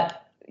so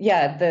that,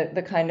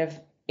 the kind of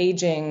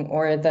aging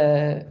or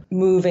the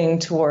moving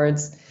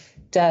towards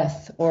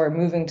death or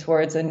moving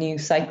towards a new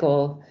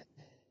cycle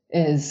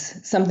is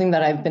something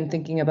that I've been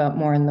thinking about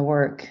more in the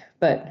work,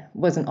 but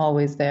wasn't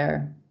always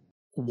there.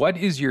 What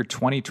is your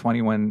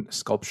 2021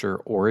 sculpture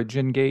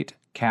Origin Gate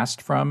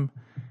cast from?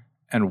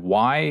 And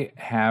why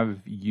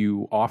have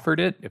you offered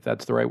it, if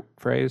that's the right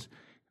phrase,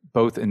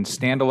 both in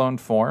standalone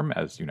form,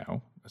 as you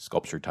know, a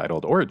sculpture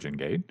titled Origin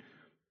Gate,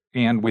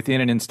 and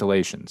within an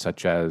installation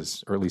such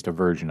as, or at least a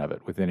version of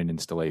it, within an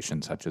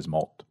installation such as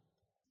Molt?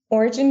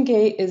 Origin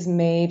Gate is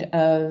made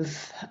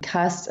of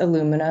cast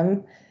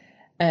aluminum,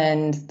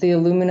 and the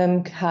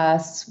aluminum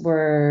casts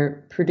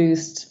were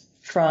produced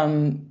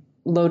from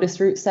lotus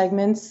root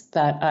segments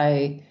that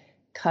I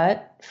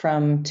cut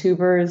from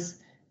tubers,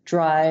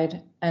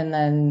 dried, and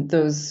then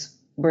those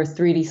were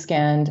 3D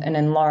scanned and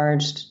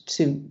enlarged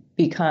to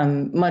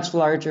become much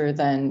larger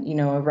than,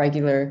 a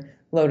regular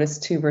lotus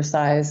tuber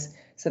size.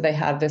 So they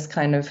have this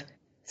kind of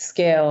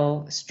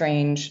scale,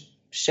 strange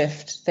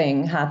shift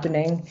thing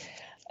happening,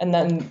 and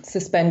then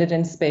suspended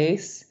in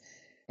space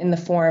in the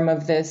form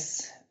of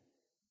this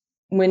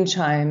wind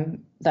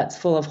chime that's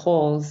full of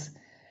holes.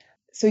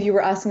 So you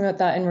were asking about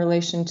that in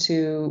relation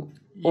to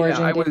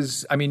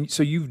Origin.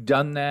 So you've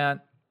done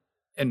that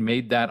and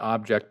made that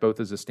object both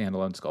as a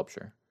standalone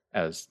sculpture,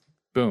 as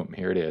boom,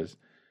 here it is.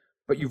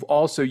 but you've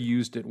also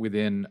used it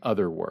within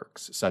other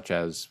works, such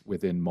as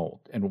within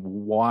Molt. And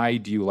why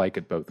do you like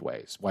it both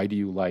ways? Why do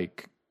you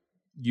like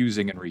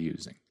using and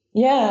reusing?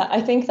 Yeah,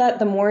 I think that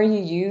the more you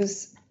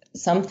use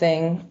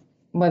something,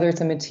 whether it's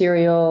a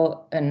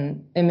material,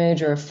 an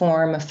image, or a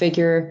form, a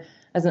figure,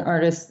 as an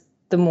artist,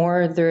 the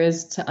more there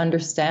is to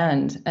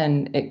understand,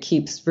 and it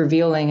keeps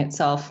revealing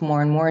itself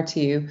more and more to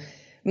you.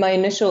 My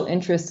initial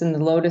interest in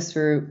the lotus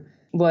root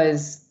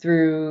was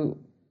through,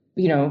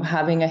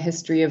 having a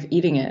history of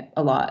eating it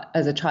a lot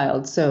as a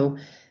child. So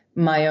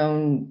my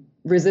own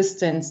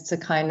resistance to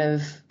kind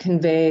of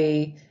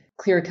convey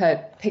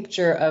clear-cut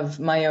picture of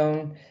my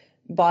own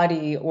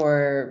body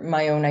or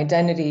my own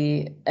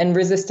identity, and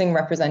resisting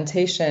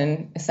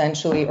representation,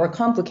 essentially, or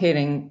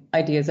complicating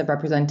ideas of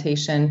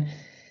representation,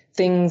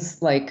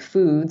 things like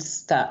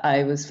foods that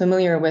I was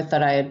familiar with,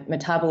 that I had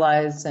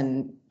metabolized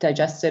and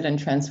digested and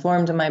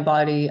transformed in my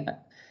body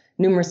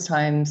numerous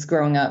times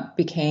growing up,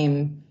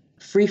 became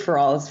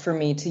free-for-alls for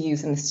me to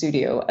use in the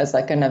studio as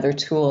like another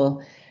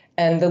tool.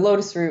 And the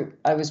lotus root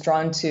I was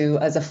drawn to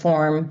as a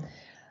form.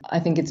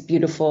 I think it's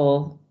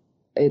beautiful.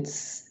 It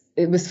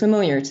was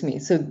familiar to me.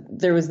 So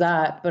there was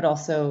that, but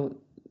also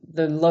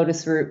the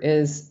lotus root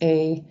is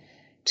a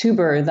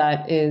tuber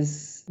that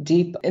is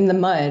deep in the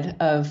mud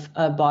of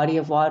a body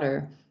of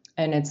water.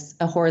 And it's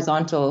a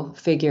horizontal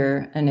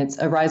figure, and it's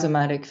a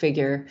rhizomatic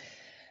figure.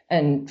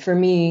 And for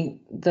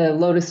me, the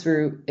lotus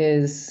root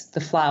is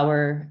the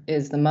flower,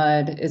 is the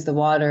mud, is the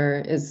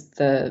water, is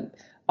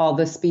all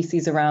the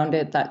species around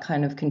it that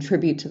kind of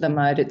contribute to the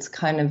mud. It's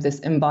kind of this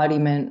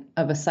embodiment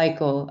of a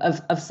cycle,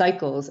 of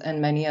cycles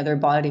and many other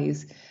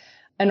bodies.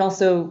 And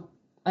also,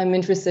 I'm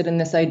interested in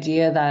this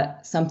idea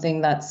that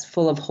something that's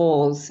full of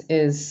holes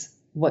is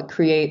what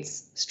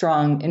creates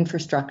strong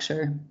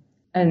infrastructure.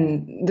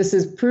 And this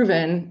is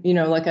proven,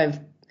 like I've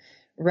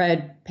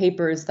read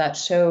papers that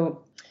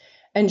show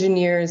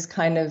engineers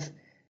kind of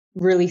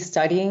really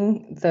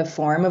studying the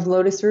form of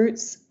lotus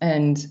roots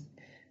and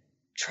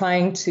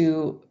trying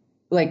to,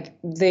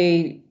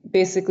 they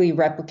basically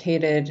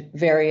replicated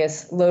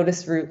various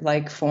lotus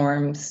root-like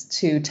forms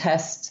to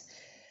test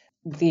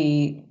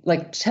the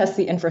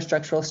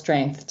infrastructural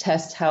strength,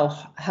 test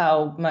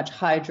how much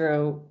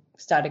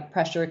hydrostatic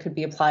pressure could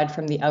be applied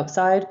from the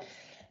outside.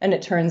 And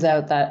it turns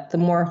out that the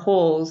more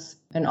holes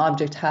an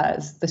object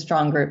has, the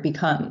stronger it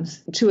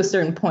becomes, to a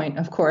certain point,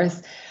 of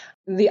course.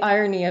 The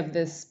irony of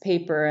this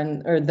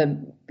paper or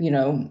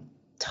the,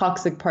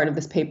 toxic part of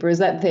this paper is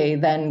that they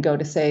then go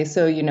to say,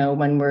 so,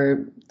 when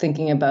we're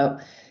thinking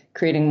about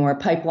creating more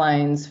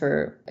pipelines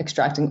for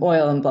extracting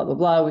oil and blah, blah,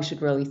 blah, we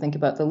should really think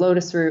about the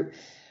lotus root,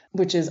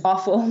 which is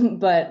awful.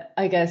 But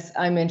I guess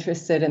I'm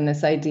interested in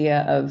this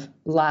idea of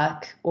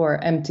lack or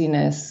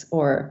emptiness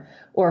or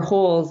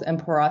holes and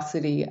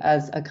porosity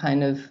as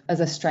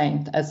a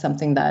strength, as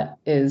something that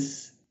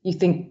is,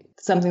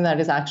 something that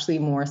is actually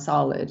more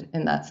solid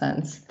in that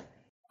sense.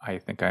 I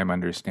think I'm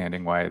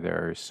understanding why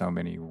there are so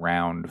many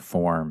round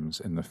forms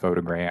in the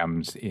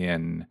photograms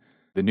in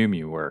the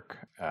Numu work,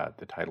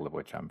 the title of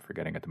which I'm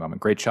forgetting at the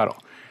moment, Great Shuttle.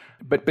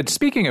 But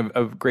speaking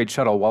of Great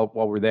Shuttle,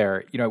 while we're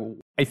there,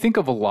 I think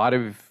of a lot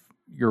of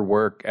your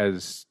work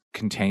as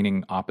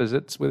containing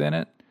opposites within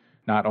it,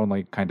 not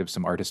only kind of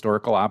some art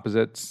historical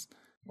opposites.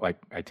 Like,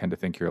 I tend to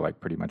think you're like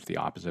pretty much the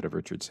opposite of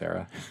Richard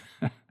Serra.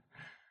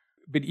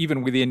 But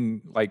even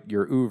within like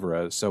your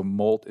oeuvre, so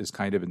Molt is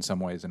kind of in some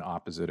ways an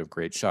opposite of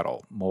Great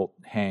Shuttle. Molt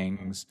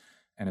hangs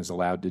and is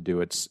allowed to do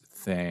its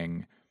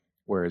thing,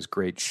 whereas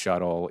Great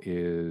Shuttle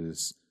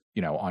is,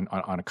 on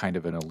a kind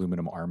of an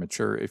aluminum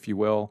armature, if you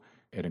will.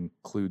 It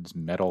includes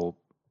metal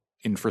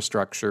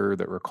infrastructure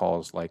that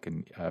recalls like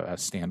a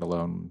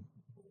standalone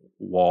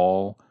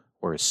wall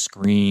or a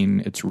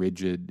screen. It's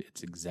rigid,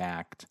 it's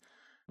exact,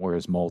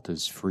 whereas Molt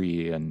is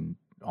free and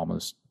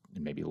almost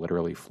maybe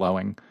literally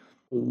flowing.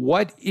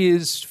 What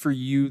is for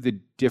you the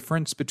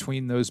difference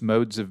between those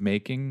modes of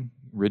making,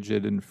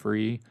 rigid and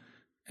free,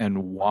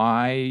 and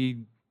why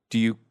do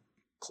you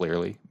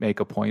clearly make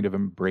a point of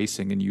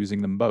embracing and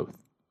using them both?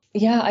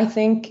 Yeah, I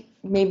think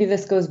maybe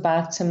this goes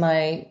back to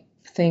my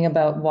thing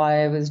about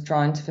why I was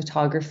drawn to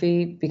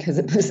photography, because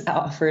it was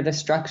offered a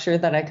structure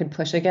that I could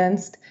push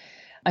against.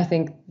 I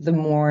think the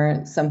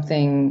more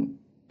something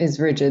is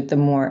rigid, the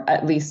more,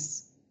 at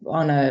least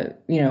on a,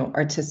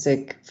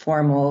 artistic,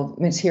 formal,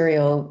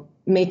 material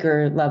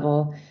maker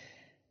level,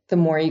 the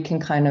more you can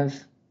kind of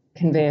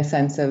convey a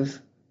sense of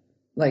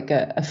like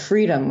a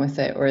freedom with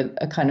it, or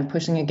a kind of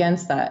pushing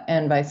against that,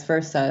 and vice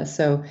versa.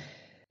 So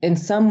in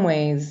some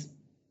ways,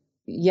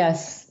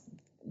 yes,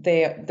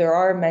 there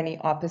are many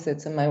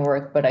opposites in my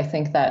work, but I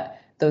think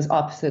that those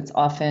opposites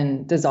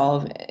often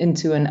dissolve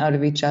into and out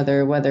of each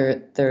other,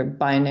 whether they're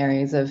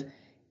binaries of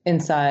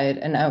inside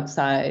and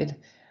outside,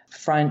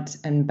 front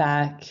and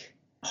back,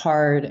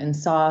 hard and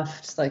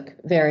soft, like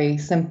very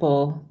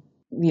simple,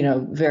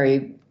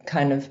 very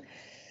kind of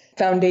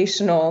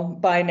foundational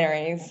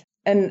binaries.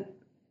 And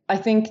I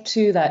think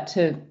too that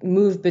to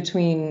move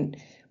between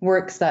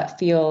works that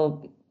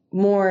feel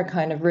more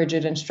kind of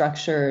rigid and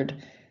structured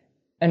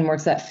and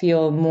works that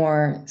feel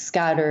more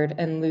scattered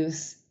and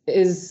loose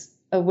is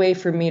a way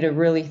for me to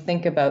really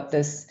think about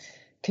this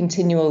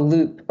continual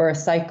loop or a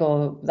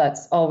cycle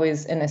that's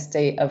always in a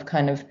state of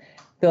kind of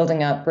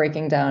building up,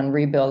 breaking down,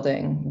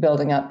 rebuilding,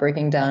 building up,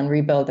 breaking down,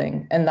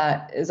 rebuilding. And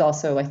that is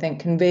also, I think,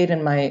 conveyed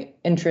in my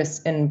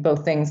interest in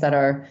both things that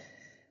are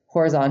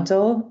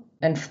horizontal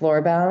and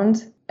floor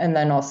bound, and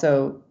then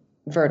also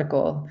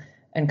vertical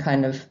and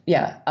kind of,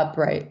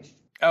 upright.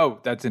 Oh,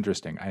 that's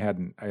interesting. I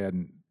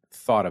hadn't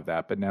thought of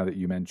that, but now that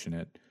you mention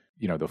it,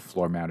 the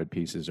floor mounted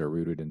pieces are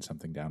rooted in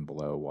something down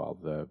below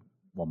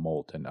while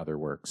Molt and other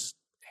works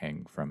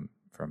hang from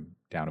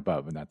down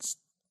above. And that's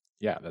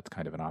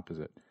kind of an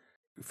opposite.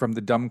 From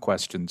the Dumb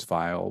Questions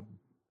file,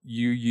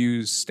 you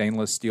use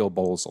stainless steel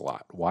bowls a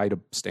lot. Why do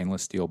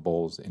stainless steel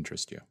bowls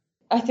interest you?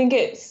 I think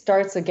it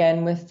starts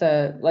again with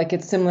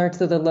it's similar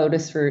to the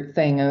lotus root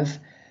thing of,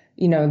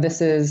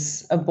 this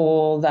is a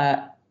bowl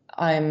that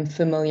I'm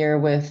familiar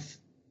with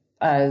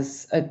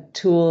as a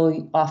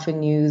tool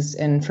often used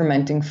in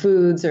fermenting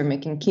foods or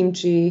making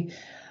kimchi,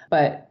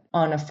 but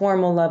on a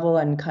formal level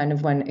and kind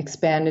of when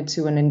expanded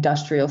to an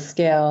industrial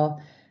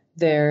scale,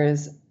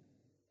 there's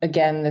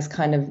again this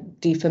kind of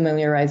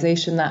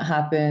defamiliarization that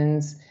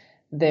happens.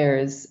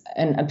 There's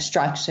an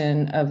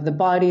abstraction of the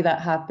body that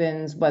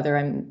happens, whether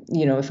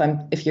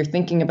if you're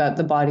thinking about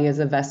the body as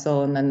a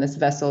vessel and then this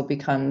vessel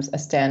becomes a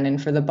stand-in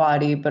for the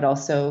body, but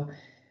also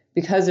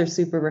because they're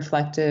super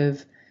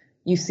reflective,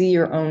 you see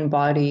your own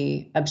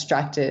body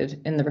abstracted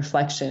in the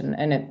reflection,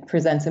 and it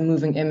presents a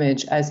moving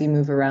image as you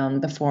move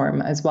around the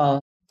form as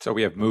well. So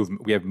we have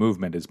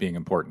movement as being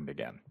important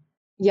again.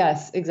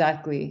 Yes,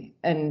 exactly.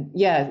 And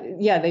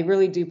they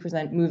really do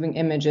present moving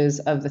images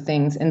of the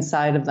things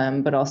inside of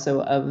them, but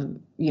also of,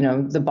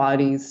 the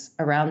bodies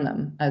around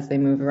them as they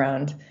move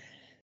around.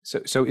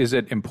 So is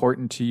it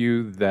important to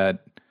you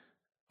that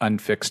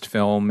unfixed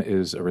film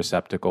is a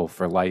receptacle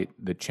for light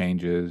that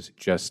changes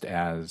just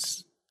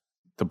as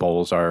the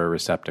bowls are a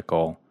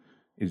receptacle?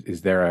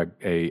 Is there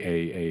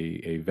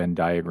a Venn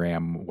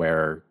diagram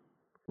where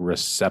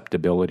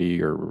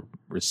receptibility or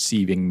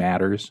receiving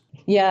matters?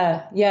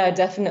 Yeah,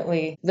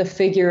 definitely. The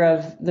figure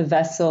of the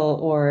vessel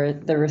or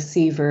the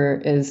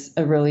receiver is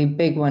a really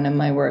big one in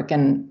my work.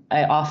 And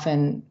I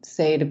often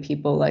say to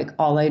people,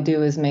 all I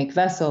do is make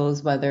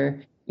vessels,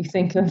 whether you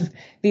think of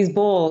these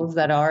bowls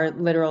that are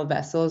literal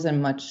vessels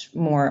and much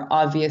more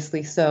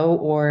obviously so,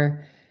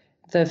 or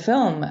the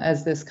film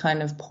as this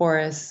kind of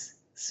porous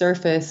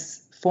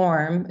surface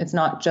form. It's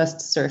not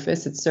just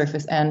surface, it's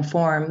surface and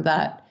form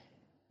that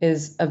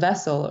is a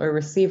vessel or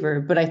receiver.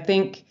 But I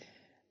think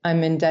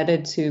I'm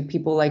indebted to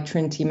people like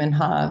Trinh Minh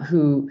Ha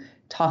who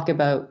talk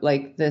about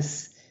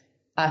this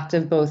act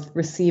of both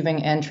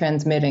receiving and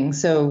transmitting.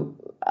 So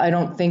I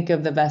don't think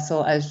of the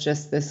vessel as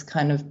just this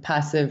kind of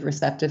passive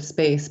receptive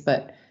space,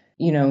 but,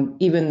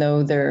 even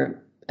though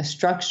they're a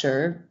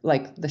structure,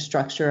 like the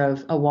structure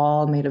of a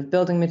wall made of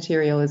building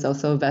material is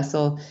also a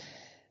vessel,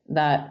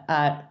 that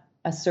at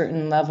a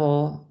certain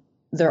level,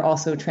 they're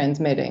also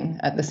transmitting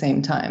at the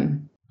same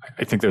time.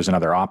 I think there's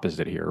another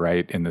opposite here,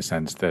 right? In the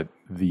sense that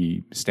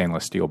the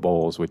stainless steel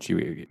bowls, which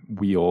you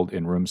wield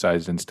in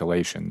room-sized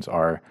installations,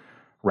 are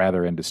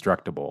rather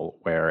indestructible,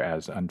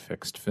 whereas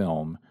unfixed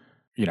film,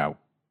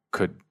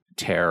 could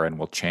tear and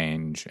will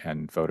change,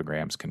 and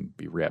photograms can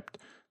be ripped.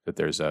 That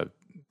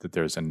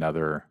there's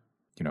another,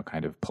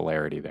 kind of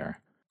polarity there.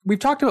 We've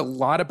talked a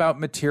lot about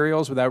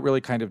materials without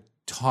really kind of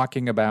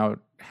talking about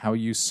how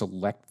you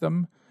select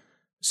them.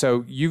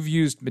 So you've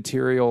used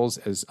materials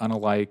as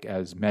unalike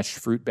as mesh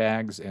fruit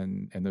bags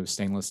and those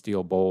stainless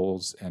steel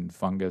bowls, and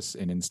fungus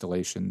in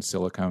installations,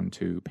 silicone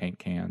to paint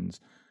cans,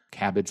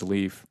 cabbage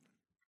leaf,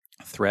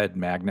 thread,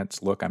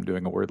 magnets. Look, I'm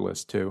doing a word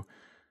list too.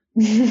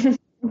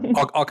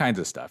 all kinds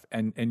of stuff.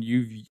 And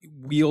you've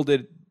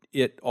wielded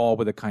it all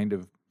with a kind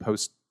of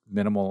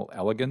post-minimal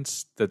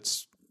elegance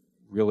that's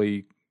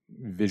really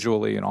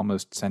visually and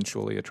almost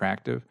sensually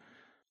attractive.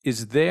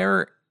 Is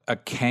there a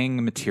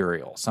Kang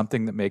material,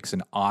 something that makes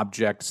an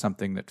object,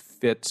 something that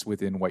fits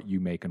within what you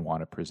make and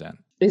want to present?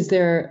 Is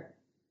there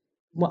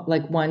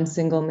one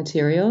single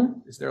material?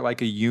 Is there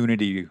a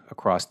unity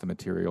across the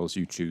materials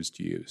you choose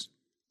to use?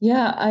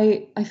 Yeah,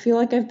 I feel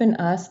like I've been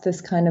asked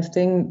this kind of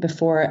thing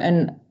before,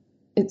 and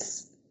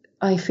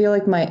I feel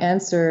like my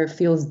answer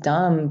feels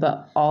dumb,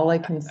 but all I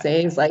can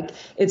say is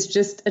it's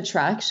just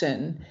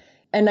attraction.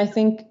 And I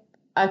think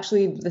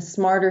actually the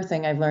smarter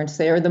thing I've learned to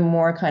say, or the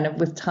more kind of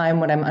with time,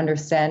 what I'm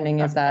understanding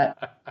is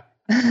that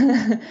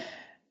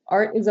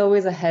art is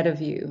always ahead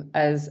of you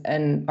as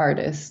an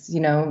artist.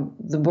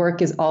 The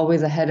work is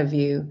always ahead of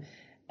you.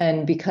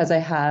 And because I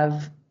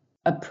have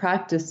a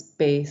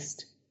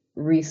practice-based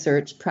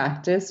research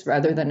practice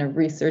rather than a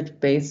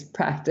research-based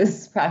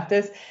practice,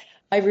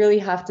 I really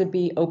have to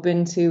be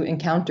open to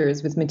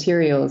encounters with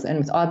materials and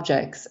with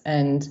objects.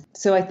 And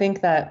so I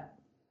think that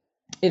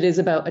it is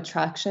about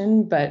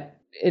attraction, but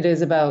it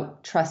is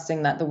about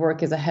trusting that the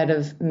work is ahead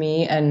of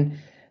me. And,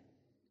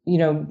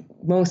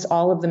 most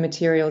all of the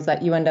materials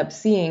that you end up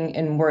seeing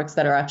in works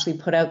that are actually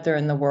put out there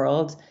in the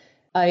world,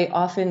 I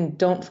often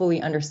don't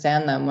fully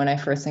understand them when I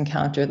first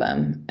encounter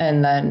them.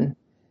 And then,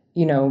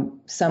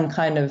 some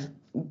kind of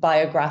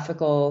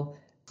biographical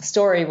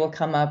story will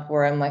come up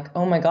where I'm like,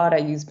 oh my God, I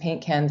use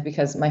paint cans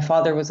because my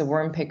father was a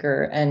worm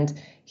picker and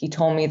he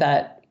told me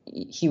that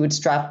he would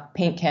strap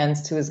paint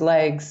cans to his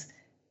legs,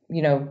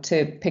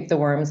 to pick the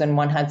worms, and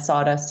one had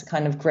sawdust to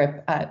kind of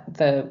grip at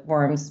the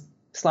worms'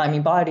 slimy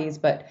bodies.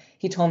 But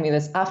he told me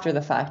this after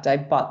the fact. I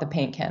bought the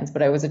paint cans,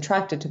 but I was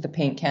attracted to the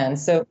paint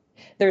cans. So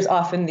there's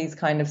often these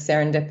kind of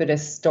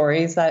serendipitous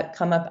stories that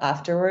come up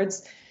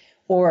afterwards.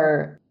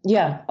 Or,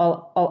 yeah,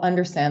 I'll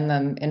understand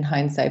them in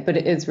hindsight, but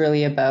it is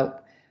really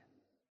about,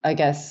 I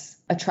guess,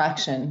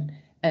 attraction.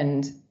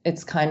 And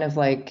it's kind of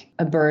like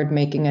a bird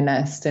making a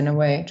nest in a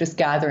way, just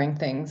gathering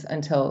things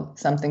until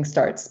something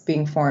starts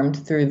being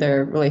formed through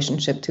their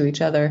relationship to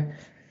each other.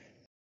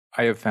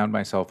 I have found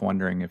myself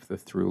wondering if the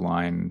through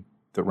line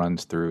that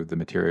runs through the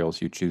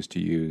materials you choose to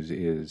use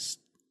is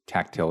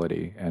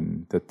tactility,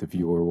 and that the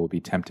viewer will be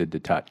tempted to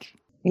touch.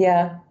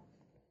 Yeah,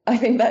 I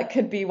think that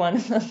could be one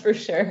of them for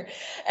sure.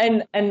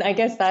 And I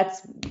guess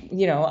that's,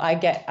 I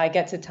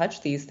get to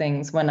touch these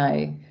things when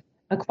I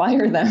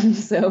acquire them.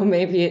 So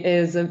maybe it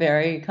is a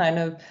very kind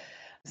of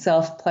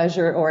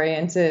self-pleasure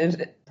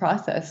oriented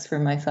process for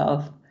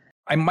myself.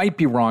 I might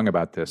be wrong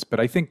about this, but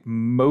I think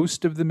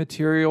most of the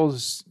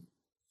materials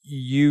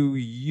you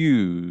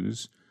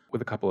use,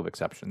 with a couple of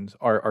exceptions,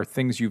 are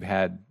things you've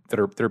had that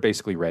are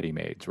basically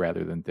ready-mades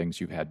rather than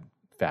things you've had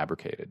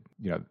fabricated,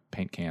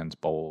 paint cans,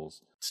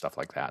 bowls, stuff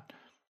like that.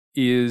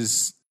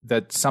 Is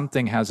that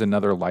something has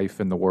another life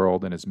in the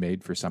world and is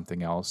made for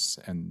something else,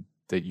 and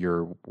that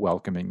you're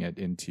welcoming it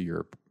into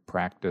your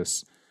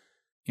practice,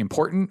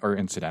 important or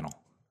incidental?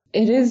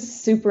 It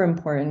is super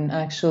important,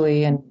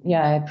 actually. And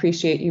yeah, I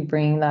appreciate you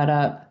bringing that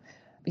up.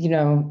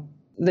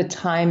 The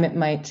time it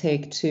might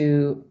take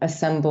to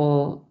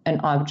assemble an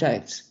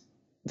object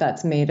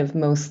that's made of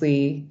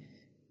mostly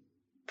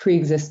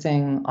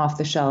pre-existing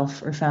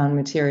off-the-shelf or found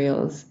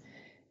materials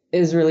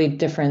is really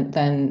different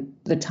than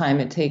the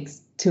time it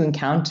takes to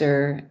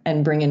encounter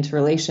and bring into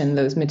relation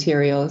those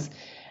materials.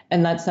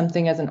 And that's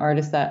something as an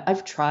artist that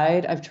I've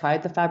tried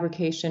the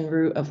fabrication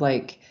route of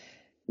like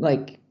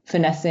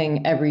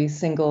finessing every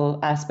single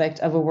aspect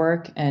of a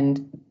work.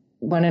 And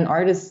when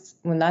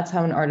that's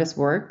how an artist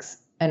works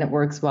and it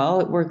works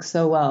well, it works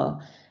so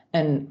well.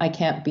 And I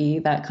can't be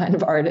that kind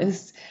of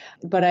artist,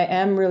 but I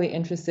am really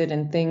interested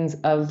in things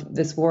of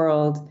this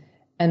world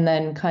and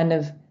then kind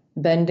of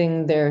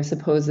bending their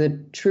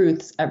supposed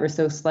truths ever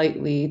so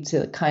slightly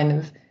to kind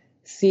of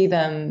see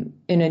them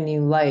in a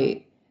new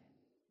light,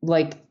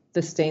 like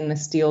the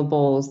stainless steel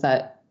bowls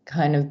that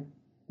kind of,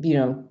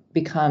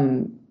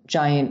 become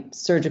giant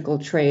surgical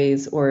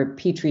trays or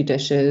petri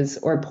dishes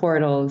or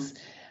portals,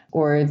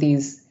 or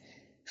these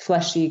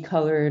fleshy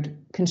colored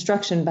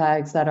construction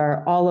bags that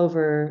are all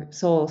over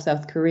Seoul,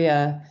 South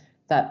Korea,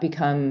 that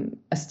become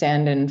a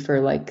stand-in for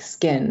like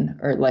skin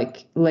or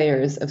like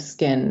layers of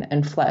skin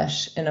and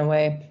flesh in a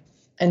way.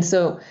 And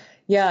so,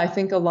 yeah, I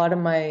think a lot of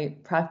my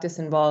practice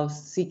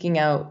involves seeking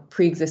out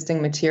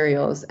pre-existing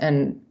materials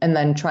and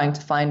then trying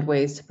to find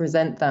ways to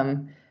present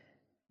them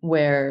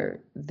where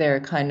they're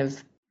kind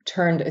of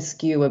turned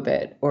askew a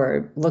bit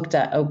or looked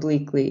at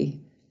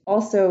obliquely.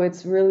 Also,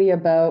 it's really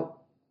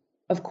about,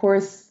 of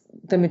course,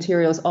 the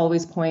materials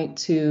always point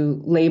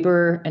to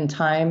labor and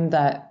time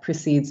that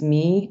precedes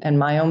me and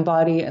my own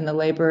body and the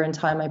labor and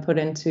time I put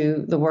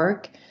into the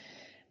work.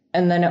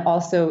 And then it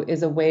also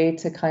is a way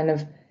to kind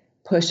of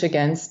push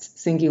against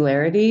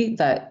singularity,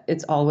 that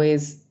it's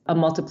always a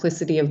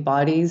multiplicity of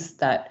bodies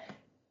that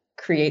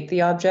create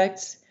the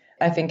object.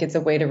 I think it's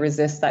a way to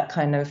resist that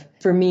kind of,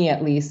 for me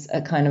at least,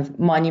 a kind of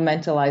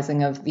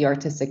monumentalizing of the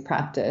artistic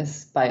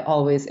practice by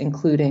always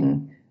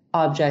including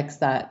objects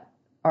that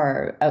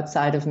are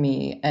outside of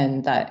me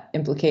and that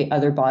implicate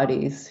other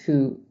bodies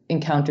who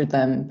encountered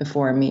them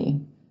before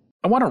me.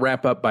 I want to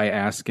wrap up by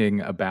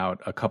asking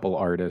about a couple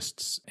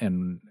artists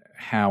and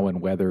how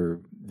and whether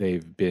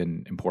they've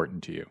been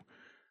important to you.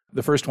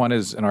 The first one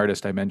is an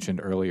artist I mentioned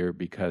earlier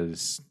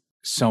because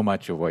so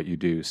much of what you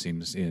do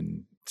seems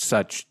in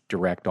such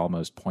direct,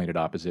 almost pointed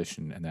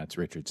opposition, and that's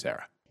Richard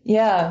Serra.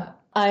 Yeah,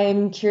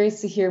 I'm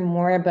curious to hear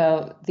more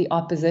about the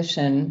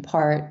opposition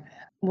part.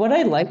 What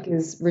I like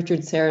is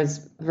Richard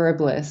Serra's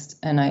verbalist,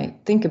 and I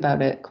think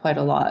about it quite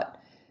a lot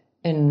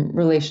in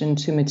relation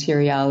to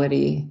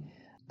materiality.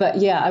 But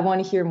yeah, I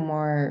want to hear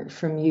more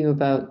from you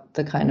about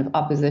the kind of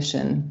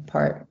opposition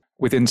part.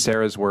 Within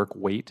Serra's work,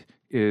 weight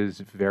is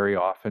very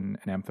often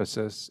an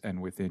emphasis,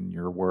 and within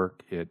your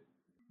work, it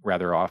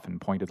rather often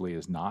pointedly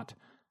is not.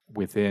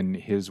 Within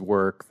his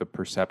work, the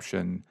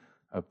perception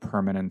of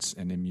permanence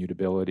and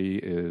immutability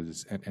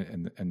is,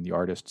 and the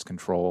artist's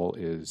control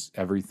is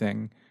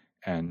everything,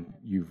 and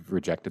you've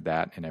rejected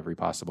that in every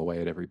possible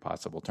way at every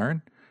possible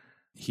turn.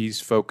 He's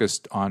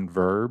focused on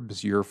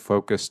verbs. You're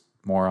focused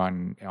more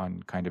on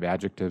kind of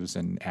adjectives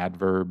and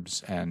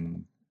adverbs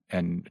and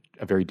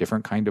a very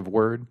different kind of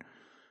word.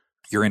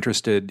 You're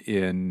interested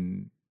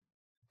in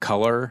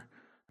color.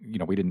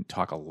 We didn't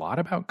talk a lot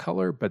about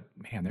color, but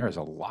man, there is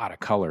a lot of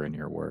color in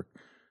your work.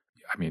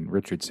 I mean,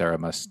 Richard Serra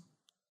must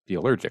be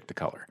allergic to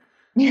color.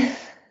 Yeah,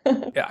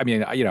 I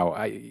mean,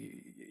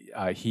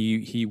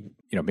 he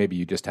maybe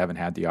you just haven't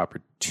had the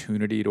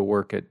opportunity to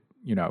work at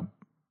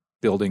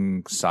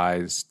building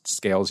sized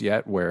scales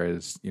yet,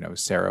 whereas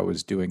Sarah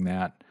was doing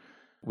that,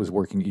 was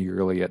working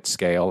eagerly at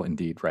scale,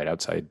 indeed right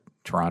outside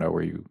Toronto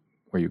where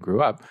you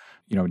grew up.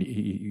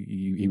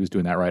 He was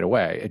doing that right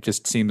away. It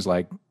just seems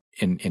like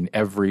in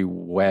every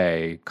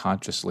way,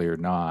 consciously or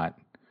not,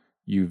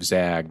 you've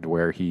zagged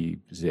where he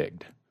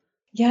zigged.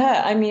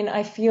 Yeah, I mean,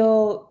 I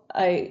feel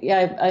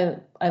I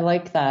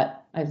like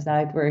that. I've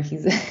zagged where he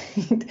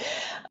zagged.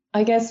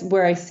 I guess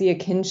where I see a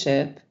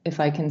kinship, if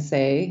I can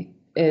say,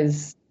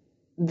 is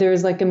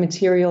there's like a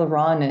material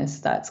rawness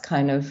that's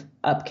kind of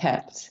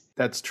upkept.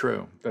 That's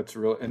true. That's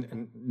real,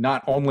 and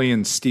not only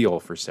in steel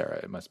for Sarah,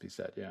 it must be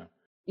said. Yeah.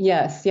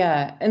 Yes,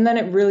 yeah. And then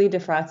it really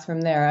diffracts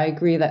from there. I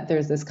agree that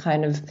there's this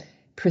kind of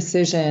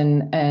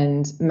precision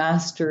and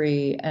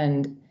mastery,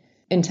 and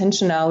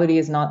intentionality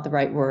is not the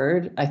right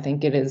word. I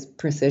think it is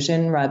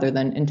precision rather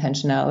than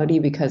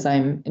intentionality, because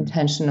I'm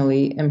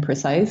intentionally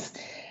imprecise.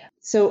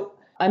 So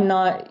I'm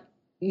not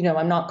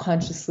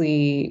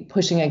consciously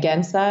pushing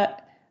against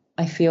that.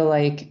 I feel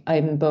like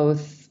I'm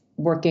both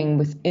working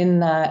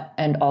within that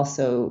and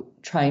also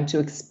trying to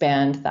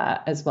expand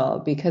that as well,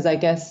 because I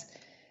guess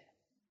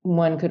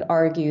one could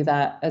argue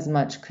that as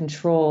much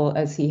control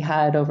as he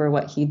had over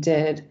what he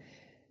did,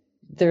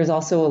 there's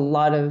also a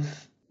lot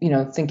of,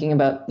 thinking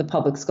about the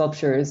public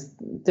sculptures,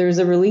 there's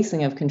a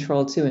releasing of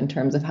control too, in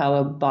terms of how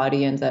a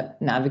body ends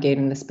up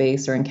navigating the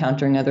space or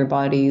encountering other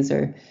bodies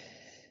or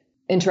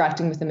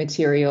interacting with the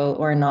material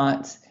or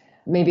not.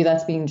 Maybe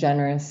that's being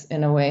generous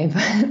in a way,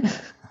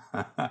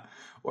 but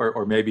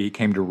or maybe he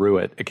came to rue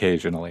it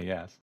occasionally,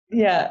 yes.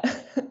 Yeah.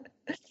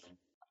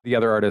 The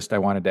other artist I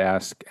wanted to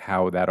ask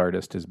how that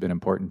artist has been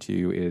important to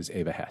you is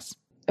Eva Hesse.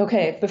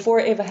 Okay, before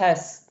Eva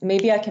Hesse,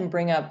 maybe I can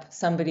bring up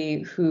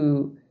somebody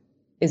who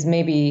is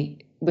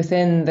maybe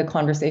within the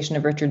conversation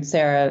of Richard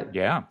Serra.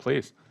 Yeah,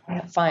 please. I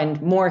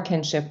find more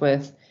kinship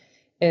with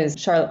is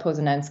Charlotte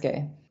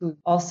Pozanenske, who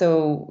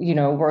also,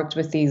 worked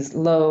with these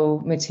low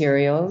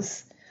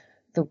materials,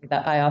 the way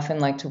that I often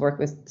like to work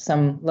with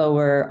some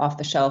lower,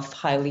 off-the-shelf,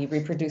 highly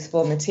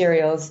reproducible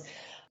materials.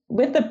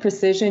 With the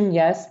precision,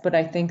 yes, but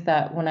I think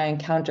that when I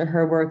encounter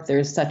her work,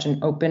 there's such an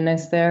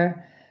openness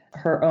there.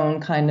 Her own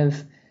kind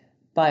of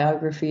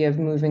biography of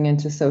moving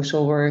into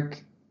social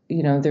work,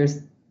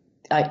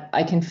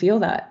 I can feel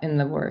that in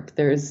the work.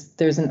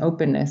 There's an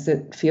openness.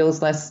 It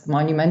feels less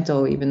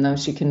monumental, even though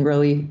she can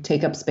really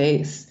take up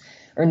space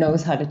or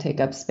knows how to take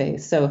up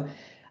space. So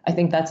I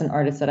think that's an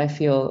artist that I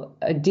feel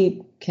a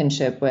deep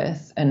kinship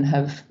with and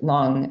have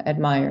long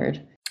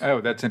admired. Oh,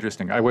 that's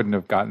interesting. I wouldn't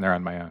have gotten there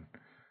on my own.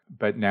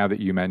 But now that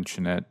you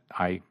mention it,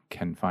 I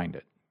can find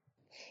it.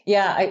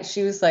 Yeah,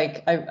 she was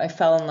like, I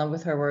fell in love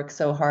with her work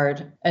so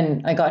hard.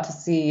 And I got to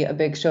see a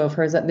big show of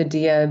hers at the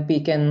Dia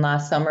Beacon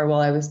last summer while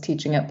I was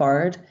teaching at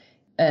Bard.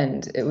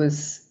 And it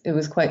was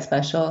quite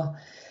special.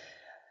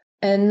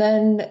 And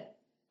then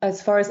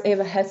as far as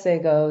Eva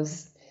Hesse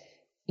goes,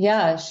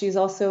 yeah, she's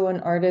also an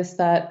artist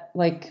that,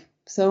 like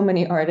so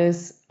many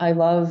artists, I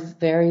love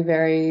very,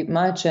 very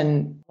much.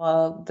 And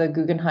while the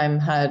Guggenheim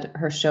had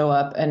her show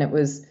up, and it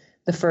was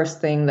the first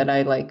thing that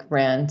I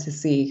ran to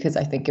see, because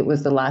I think it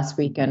was the last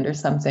weekend or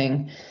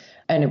something.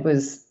 And it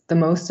was the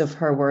most of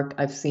her work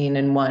I've seen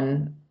in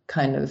one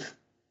kind of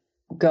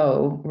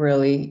go,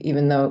 really,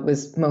 even though it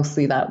was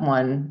mostly that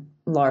one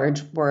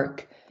large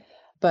work.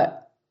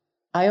 But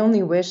I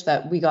only wish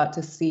that we got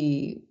to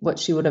see what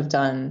she would have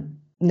done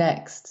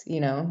next,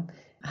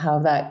 how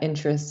that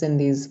interest in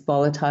these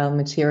volatile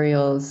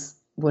materials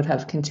would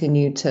have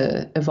continued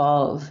to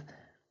evolve.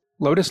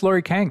 Lotus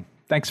Laurie Kang,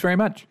 thanks very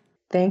much.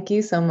 Thank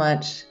you so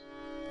much.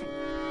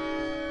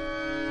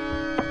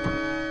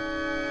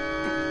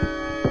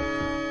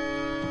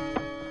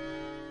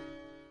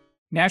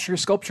 Nasher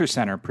Sculpture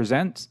Center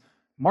presents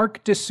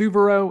Mark de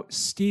Souvero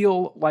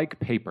Steel Like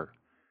Paper,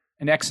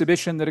 an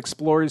exhibition that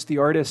explores the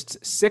artist's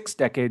 6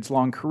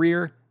 decades-long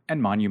career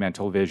and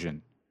monumental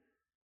vision.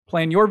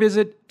 Plan your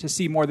visit to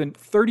see more than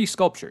 30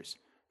 sculptures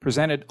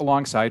presented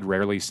alongside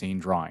rarely seen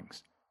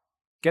drawings.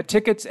 Get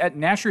tickets at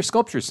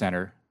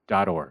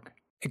NasherSculptureCenter.org.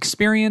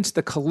 Experience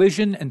the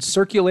collision and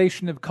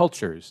circulation of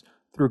cultures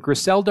through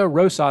Griselda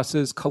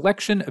Rosas's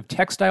collection of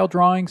textile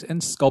drawings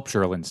and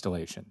sculptural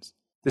installations.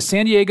 The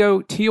San Diego,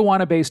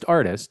 Tijuana-based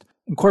artist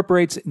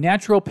incorporates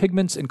natural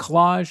pigments and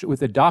collage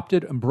with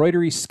adopted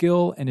embroidery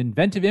skill and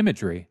inventive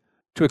imagery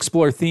to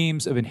explore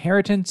themes of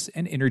inheritance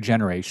and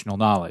intergenerational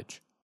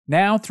knowledge.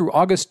 Now through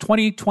August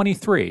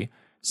 2023,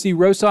 see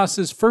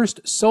Rosas's first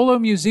solo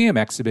museum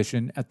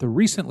exhibition at the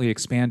recently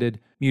expanded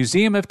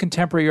Museum of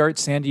Contemporary Art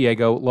San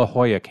Diego La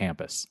Jolla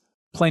campus.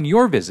 Plan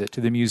your visit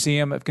to the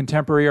Museum of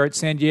Contemporary Art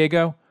San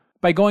Diego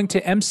by going to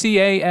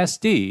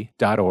mcasd.org.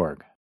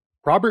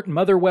 Robert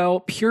Motherwell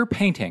Pure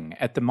Painting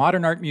at the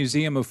Modern Art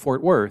Museum of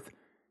Fort Worth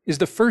is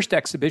the first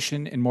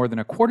exhibition in more than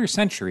a quarter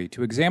century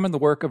to examine the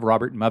work of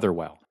Robert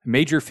Motherwell, a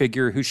major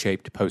figure who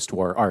shaped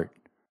post-war art.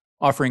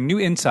 Offering new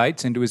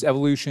insights into his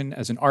evolution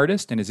as an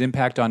artist and his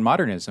impact on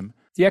modernism,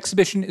 The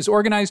exhibition is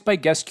organized by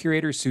guest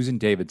curator Susan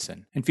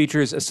Davidson and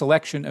features a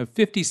selection of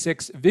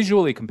 56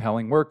 visually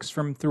compelling works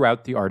from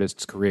throughout the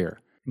artist's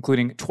career,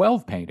 including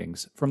 12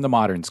 paintings from the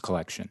Moderns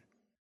collection.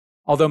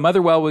 Although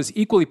Motherwell was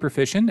equally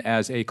proficient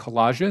as a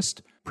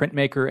collagist,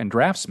 printmaker, and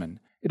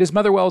draftsman, it is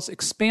Motherwell's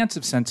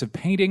expansive sense of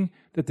painting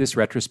that this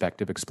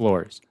retrospective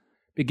explores.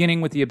 Beginning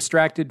with the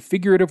abstracted,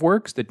 figurative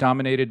works that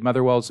dominated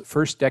Motherwell's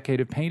first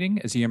decade of painting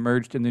as he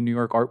emerged in the New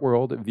York art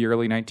world of the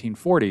early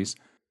 1940s,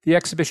 the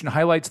exhibition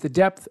highlights the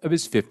depth of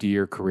his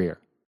 50-year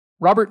career.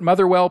 Robert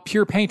Motherwell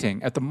Pure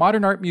Painting at the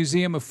Modern Art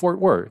Museum of Fort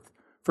Worth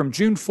from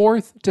June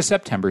 4th to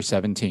September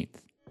 17th.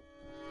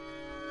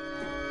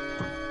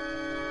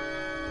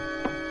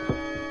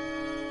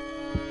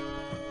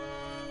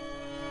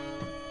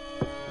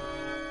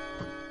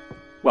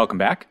 Welcome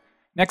back.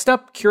 Next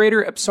up,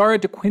 curator Apsara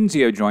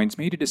DiQuinzio joins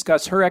me to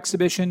discuss her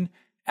exhibition,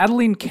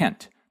 Adaline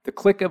Kent, The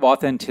Click of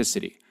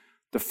Authenticity,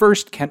 the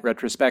first Kent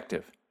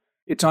retrospective.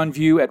 It's on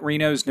view at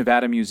Reno's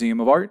Nevada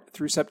Museum of Art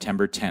through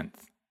September 10th.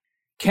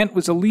 Kent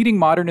was a leading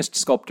modernist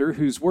sculptor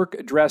whose work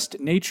addressed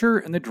nature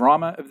and the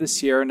drama of the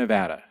Sierra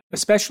Nevada,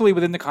 especially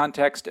within the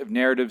context of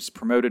narratives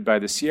promoted by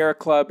the Sierra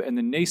Club and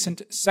the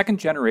nascent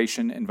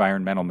second-generation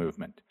environmental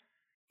movement.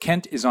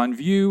 Kent is on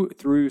view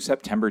through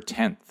September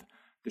 10th.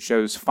 The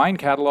show's fine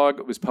catalog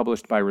was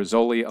published by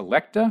Rizzoli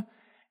Electa.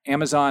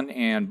 Amazon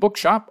and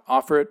Bookshop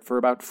offer it for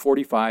about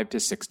 $45 to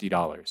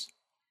 $60.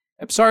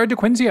 Apsara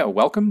DiQuinzio,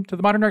 welcome to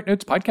the Modern Art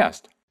Notes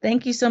podcast.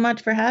 Thank you so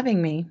much for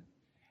having me.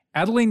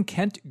 Adaline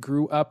Kent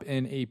grew up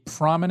in a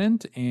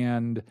prominent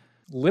and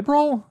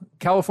liberal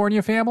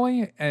California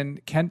family,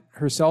 and Kent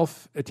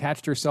herself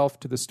attached herself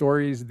to the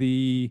stories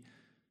the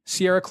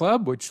Sierra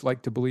Club, which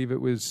liked to believe it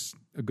was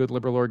a good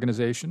liberal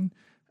organization,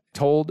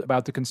 told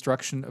about the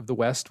construction of the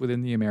West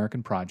within the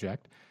American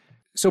project.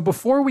 So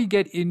before we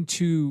get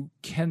into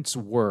Kent's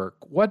work,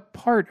 what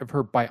part of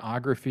her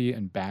biography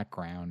and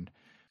background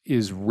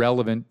is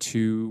relevant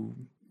to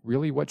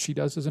really what she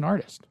does as an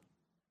artist?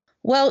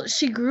 Well,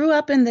 she grew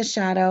up in the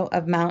shadow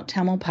of Mount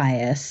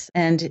Tamalpais,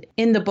 and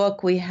in the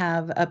book we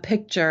have a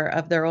picture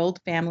of their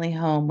old family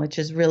home, which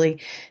is really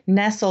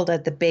nestled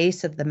at the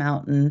base of the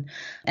mountain.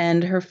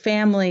 And her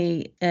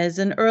family is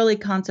an early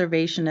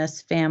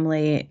conservationist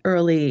family,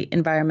 early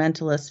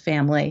environmentalist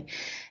family.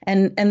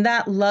 And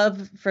that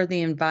love for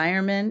the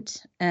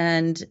environment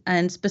and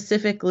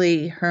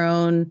specifically her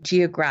own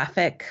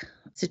geographic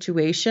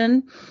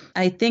situation,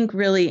 I think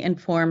really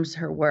informs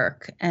her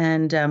work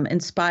and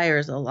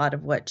inspires a lot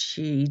of what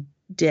she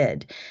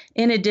did.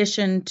 In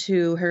addition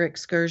to her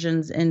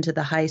excursions into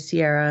the High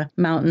Sierra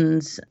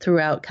Mountains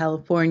throughout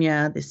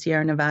California, the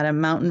Sierra Nevada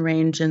mountain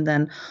range, and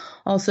then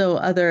also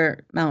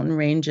other mountain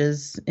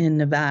ranges in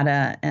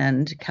Nevada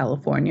and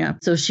California.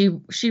 So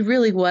she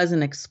really was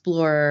an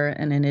explorer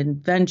and an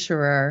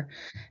adventurer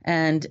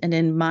and an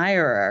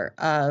admirer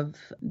of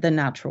the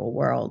natural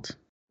world.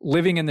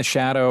 Living in the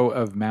shadow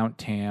of Mount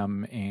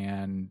Tam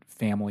and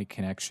family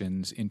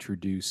connections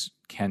introduce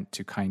Kent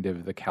to kind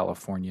of the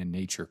California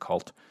nature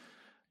cult.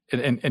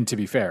 And to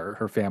be fair,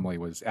 her family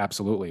was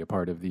absolutely a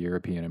part of the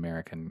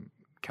European-American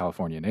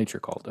California nature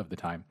cult of the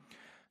time.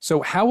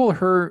 So how will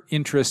her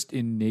interest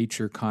in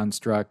nature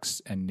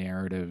constructs and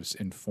narratives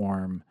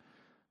inform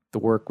the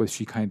work which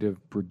she kind of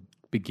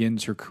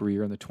begins her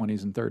career in the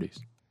 20s and 30s?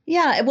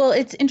 Yeah, well,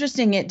 it's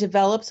interesting. It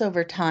develops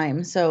over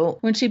time. So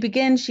when she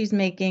begins, she's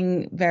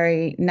making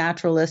very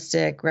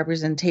naturalistic,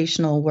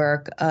 representational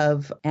work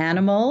of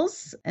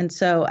animals. And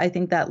so I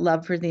think that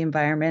love for the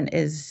environment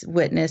is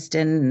witnessed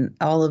in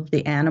all of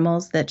the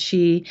animals that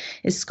she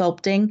is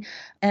sculpting.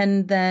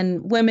 And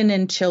then women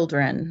and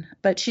children.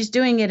 But she's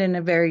doing it in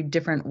a very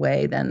different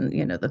way than,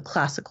 the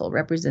classical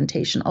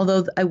representation,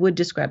 although I would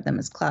describe them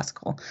as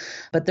classical.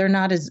 But they're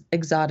not as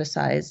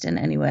exoticized in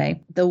any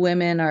way. The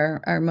women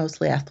are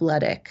mostly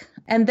athletic.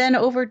 And then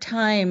over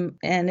time,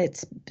 and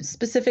it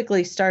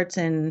specifically starts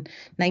in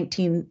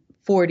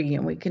 1940,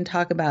 and we can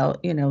talk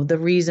about, the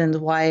reasons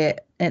why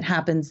it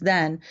happens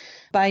then.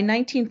 By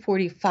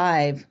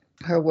 1945,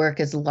 her work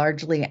is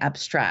largely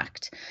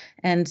abstract.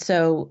 And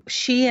so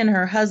she and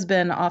her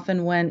husband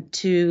often went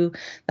to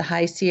the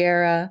High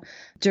Sierra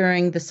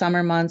during the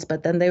summer months,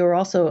 but then they were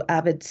also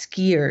avid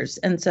skiers.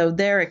 And so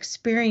their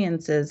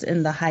experiences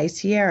in the High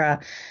Sierra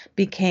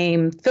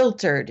became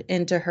filtered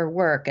into her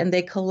work. And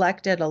they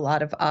collected a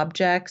lot of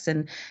objects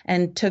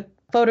and took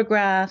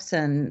photographs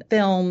and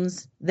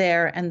films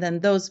there. And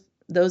then those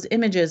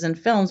images and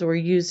films were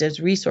used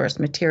as resource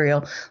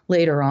material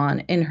later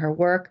on in her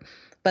work.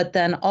 But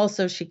then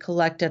also she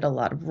collected a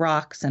lot of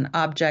rocks and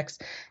objects,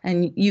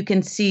 and you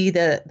can see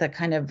the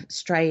kind of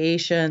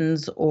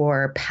striations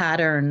or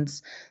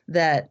patterns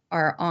that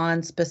are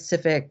on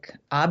specific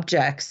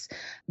objects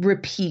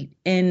repeat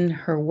in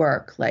her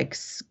work, like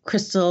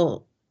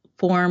crystal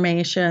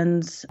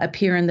formations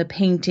appear in the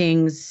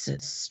paintings,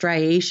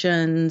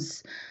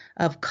 striations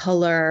of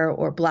color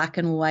or black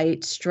and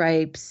white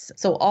stripes.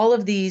 So all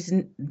of these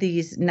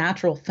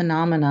natural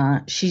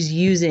phenomena she's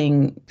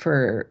using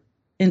for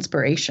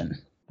inspiration.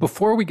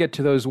 Before we get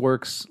to those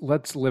works,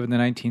 let's live in the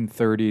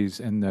 1930s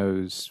and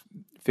those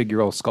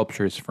figural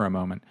sculptures for a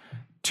moment.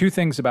 Two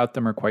things about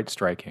them are quite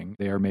striking.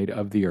 They are made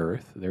of the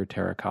earth, they're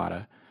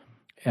terracotta,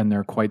 and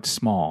they're quite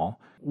small.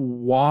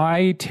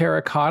 Why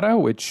terracotta,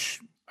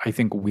 which I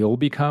think will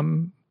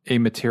become a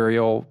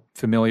material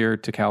familiar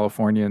to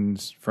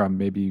Californians from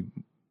maybe,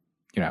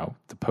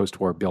 the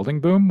post-war building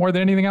boom more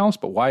than anything else?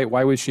 But why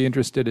was she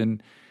interested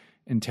in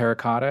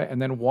terracotta? And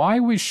then why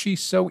was she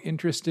so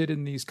interested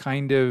in these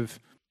kind of,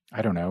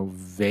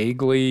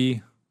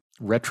 vaguely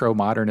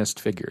retro-modernist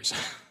figures?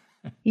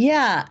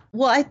 Yeah.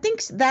 Well, I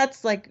think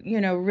that's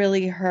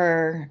really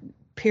her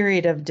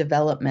period of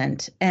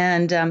development.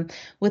 And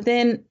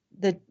within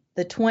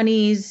the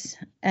 20s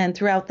and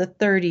throughout the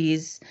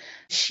 30s,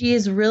 she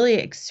is really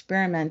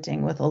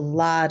experimenting with a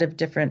lot of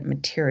different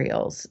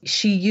materials.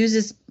 She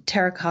uses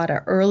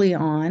terracotta early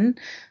on.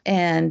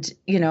 And,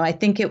 I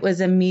think it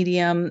was a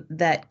medium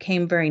that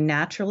came very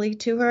naturally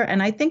to her.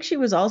 And I think she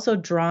was also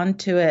drawn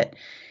to it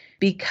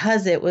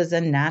because it was a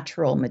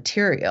natural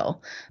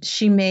material.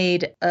 She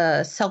made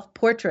a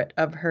self-portrait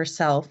of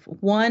herself,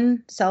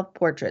 one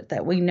self-portrait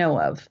that we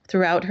know of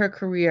throughout her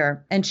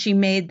career, and she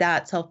made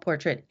that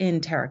self-portrait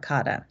in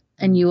terracotta.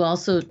 And you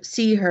also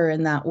see her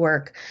in that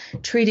work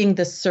treating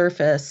the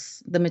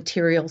surface, the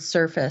material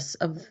surface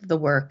of the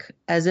work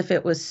as if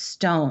it was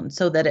stone,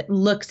 so that it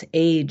looks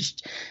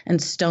aged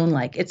and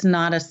stone-like. It's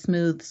not a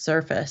smooth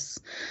surface.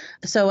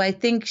 So I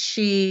think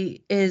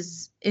she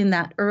is in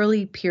that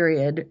early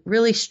period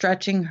really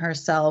stretching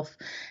herself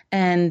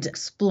and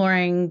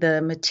exploring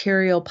the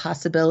material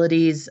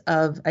possibilities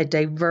of a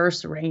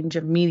diverse range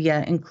of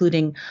media,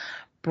 including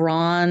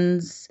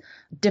bronze,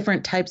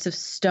 different types of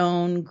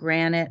stone,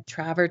 granite,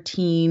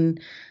 travertine,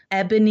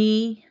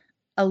 ebony,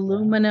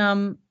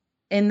 aluminum.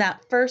 In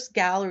that first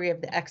gallery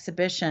of the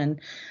exhibition,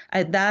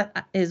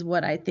 that is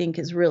what I think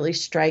is really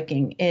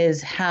striking,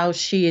 is how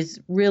she is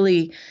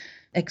really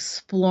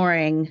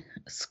exploring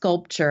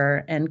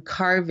sculpture and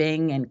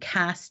carving and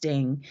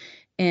casting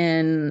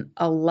in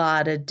a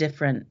lot of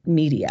different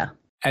media.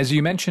 As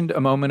you mentioned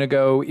a moment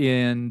ago,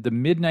 in the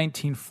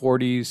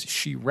mid-1940s,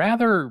 she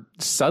rather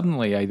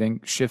suddenly, I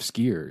think, shifts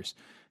gears.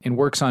 In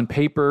works on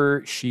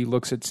paper, she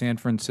looks at San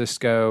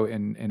Francisco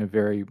in a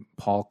very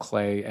Paul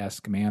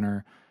Klee-esque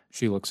manner.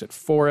 She looks at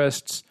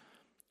forests.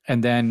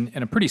 And then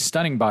in a pretty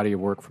stunning body of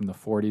work from the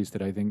 40s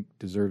that I think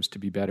deserves to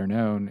be better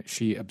known,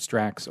 she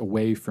abstracts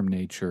away from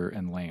nature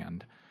and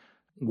land.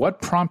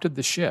 What prompted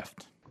the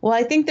shift? Well,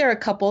 I think there are a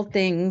couple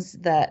things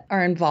that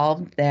are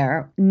involved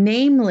there.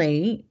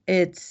 Namely,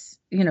 it's,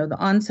 the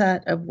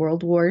onset of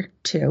World War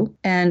II,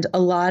 and a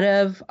lot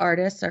of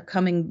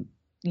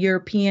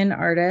European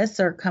artists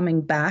are coming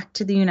back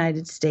to the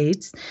United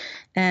States.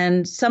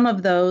 And some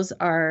of those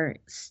are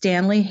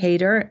Stanley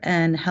Hayter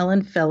and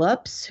Helen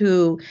Phillips,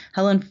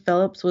 Helen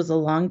Phillips was a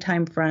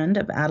longtime friend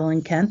of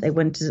Adaline Kent. They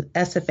went to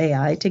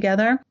SFAI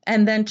together.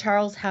 And then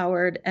Charles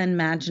Howard and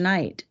Madge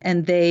Knight.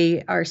 And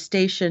they are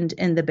stationed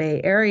in the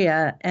Bay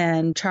Area.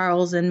 And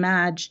Charles and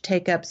Madge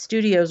take up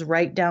studios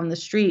right down the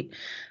street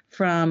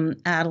from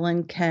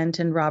Adaline Kent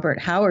and Robert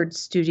Howard's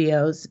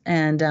studios.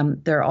 And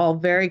they're all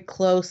very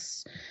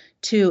close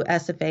to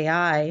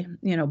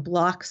SFAI,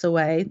 blocks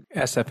away.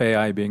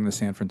 SFAI being the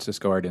San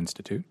Francisco Art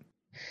Institute.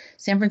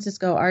 San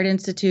Francisco Art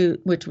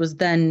Institute, which was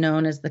then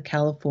known as the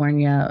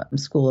California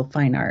School of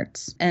Fine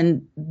Arts.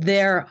 And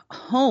their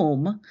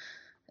home,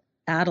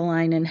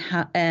 Adaline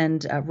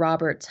and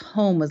Robert's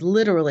home, was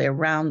literally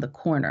around the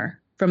corner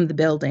from the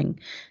building.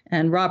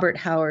 And Robert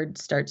Howard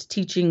starts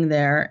teaching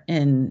there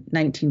in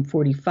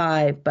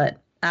 1945, but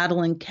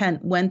Adaline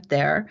Kent went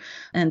there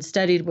and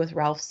studied with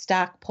Ralph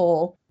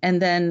Stackpole.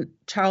 And then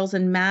Charles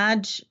and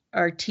Madge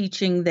are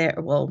teaching there.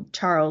 Well,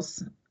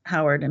 Charles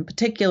Howard in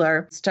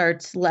particular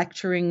starts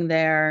lecturing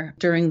there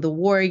during the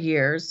war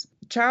years.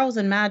 Charles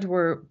and Madge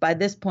were, by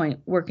this point,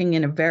 working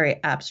in a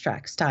very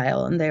abstract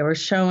style, and they were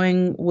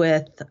showing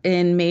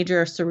in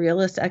major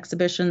surrealist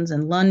exhibitions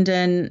in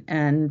London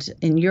and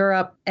in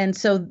Europe. And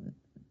so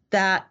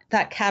that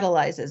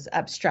catalyzes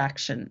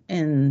abstraction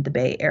in the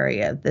Bay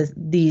Area.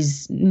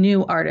 These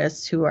new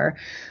artists who are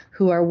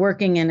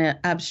working in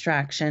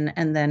abstraction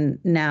and then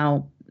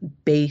now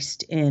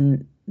based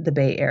in the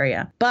Bay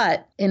Area.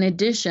 But in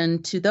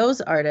addition to those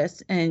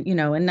artists, and in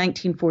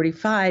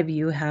 1945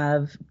 you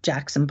have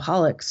Jackson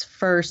Pollock's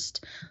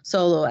first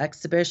solo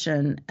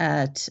exhibition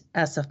at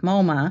SF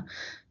MoMA,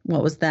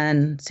 what was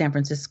then San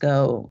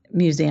Francisco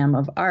Museum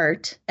of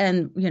Art,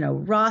 and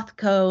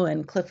Rothko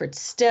and Clifford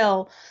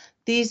Still.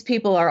 These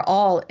people are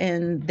all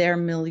in their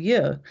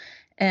milieu.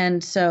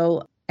 And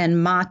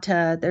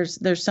Mata,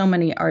 there's so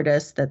many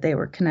artists that they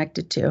were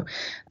connected to.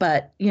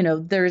 But,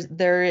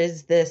 there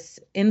is this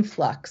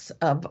influx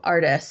of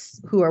artists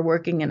who are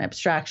working in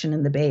abstraction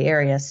in the Bay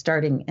Area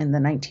starting in the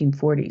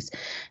 1940s.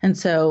 And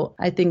so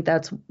I think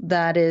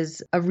that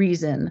is a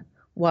reason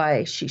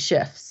why she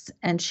shifts.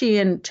 And she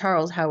and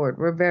Charles Howard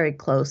were very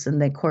close,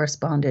 and they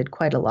corresponded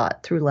quite a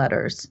lot through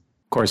letters.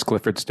 Of course,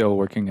 Clifford's still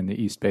working in the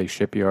East Bay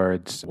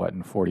shipyards,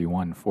 in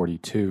 41,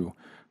 42,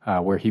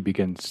 where he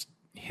begins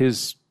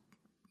his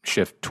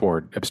shift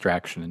toward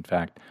abstraction. In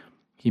fact,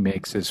 he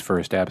makes his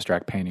first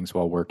abstract paintings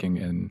while working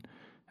in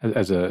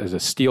as a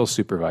steel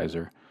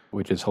supervisor,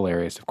 which is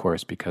hilarious, of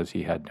course, because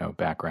he had no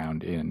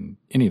background in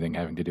anything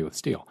having to do with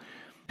steel.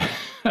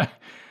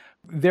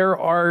 There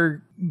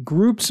are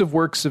groups of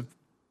works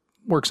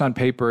on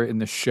paper in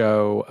the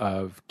show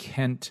of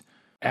Kent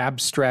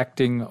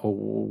abstracting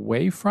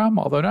away from,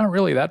 although not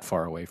really that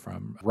far away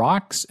from,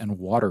 rocks and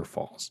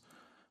waterfalls.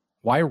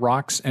 Why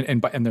rocks?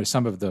 And there's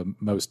some of the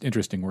most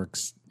interesting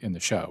works in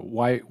the show.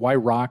 Why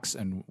rocks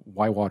and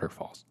why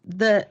waterfalls?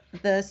 The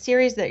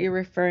series that you're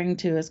referring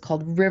to is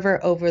called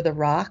River Over the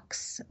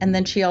Rocks, and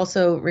then she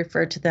also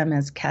referred to them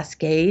as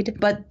Cascade.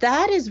 But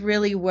that is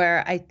really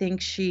where I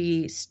think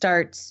she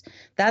starts.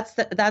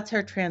 That's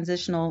her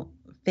transitional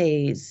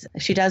phase.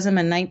 She does them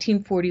in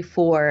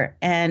 1944,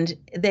 and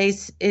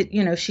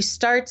she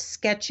starts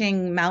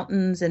sketching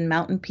mountains and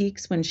mountain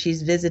peaks when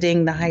she's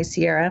visiting the High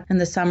Sierra in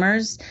the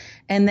summers.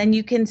 And then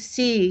you can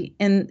see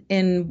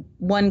in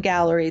one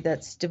gallery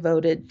that's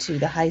devoted to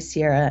the High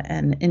Sierra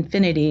and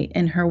infinity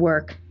in her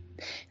work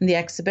in the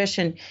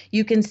exhibition,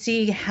 you can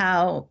see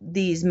how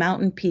these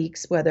mountain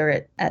peaks,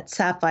 whether at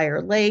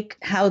Sapphire Lake,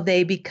 how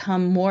they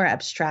become more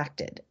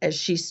abstracted as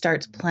she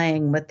starts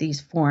playing with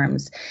these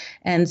forms.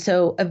 And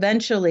so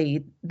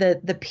eventually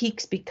the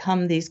peaks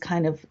become these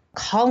kind of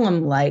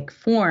column-like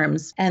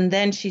forms. And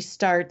then she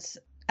starts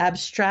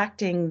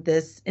abstracting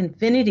this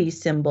infinity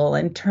symbol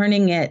and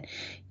turning it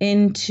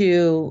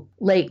into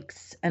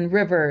lakes and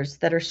rivers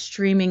that are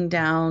streaming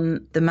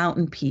down the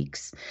mountain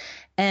peaks.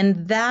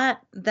 And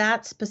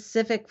that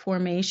specific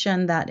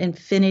formation, that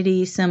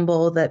infinity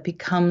symbol that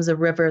becomes a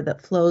river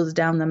that flows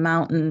down the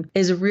mountain,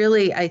 is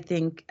really, I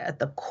think, at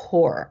the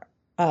core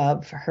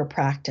of her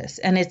practice.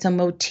 And it's a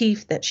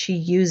motif that she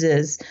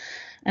uses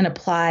and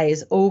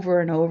applies over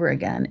and over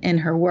again in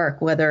her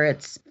work, whether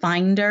it's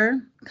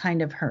Finder,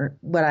 kind of her,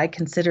 what I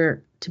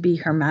consider to be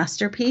her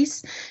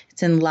masterpiece.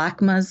 It's in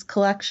LACMA's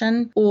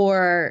collection,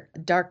 or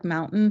Dark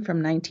Mountain from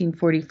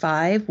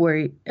 1945,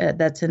 where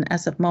that's in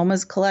SF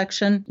MoMA's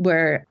collection,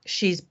 where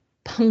she's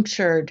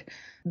punctured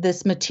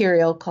this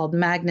material called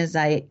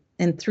magnesite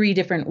in 3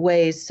 different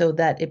ways so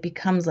that it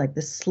becomes like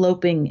this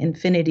sloping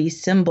infinity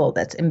symbol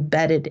that's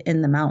embedded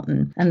in the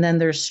mountain. And then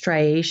there's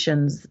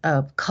striations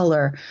of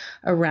color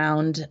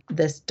around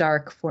this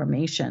dark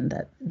formation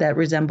that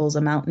resembles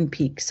a mountain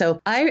peak.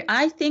 So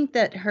I think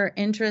that her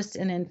interest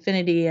in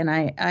infinity, and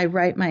I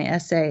write my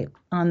essay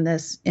on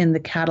this in the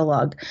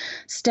catalog,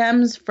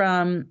 stems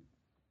from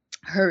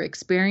her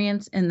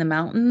experience in the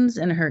mountains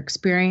and her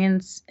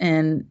experience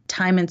in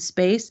time and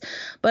space,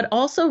 but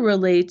also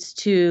relates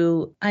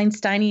to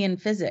Einsteinian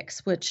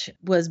physics, which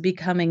was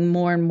becoming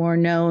more and more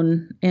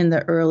known in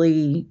the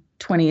early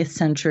 20th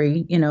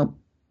century.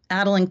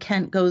 Adaline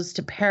Kent goes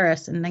to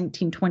Paris in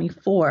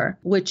 1924,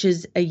 which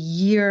is a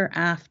year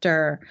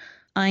after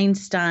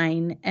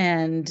Einstein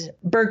and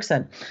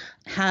Bergson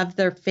have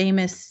their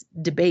famous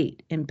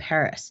debate in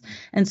Paris.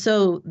 And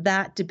so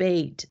that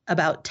debate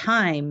about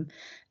time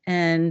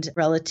and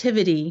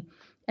relativity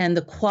and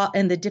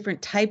the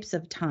different types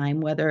of time,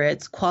 whether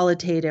it's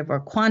qualitative or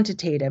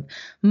quantitative,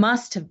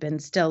 must have been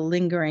still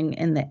lingering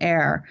in the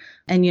air.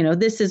 And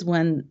this is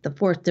when the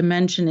fourth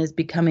dimension is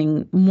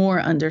becoming more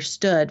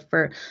understood.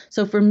 For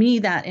me,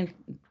 that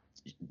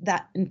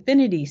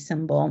infinity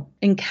symbol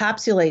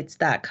encapsulates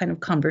that kind of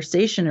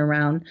conversation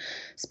around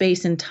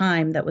space and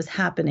time that was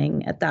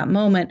happening at that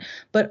moment,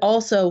 but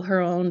also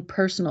her own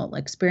personal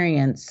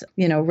experience,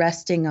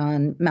 resting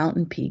on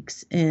mountain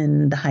peaks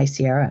in the High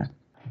Sierra.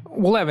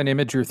 We'll have an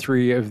image or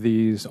 3 of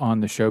these on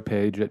the show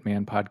page at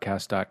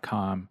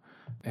manpodcast.com.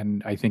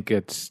 And I think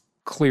it's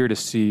clear to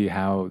see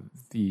how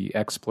the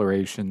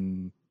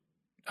exploration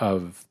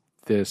of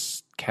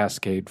this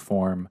cascade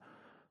form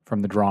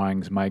from the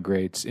drawings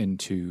migrates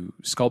into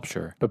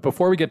sculpture. But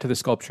before we get to the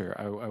sculpture,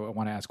 I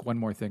want to ask one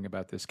more thing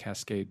about this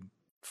cascade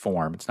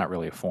form. It's not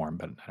really a form,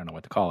 but I don't know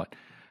what to call it.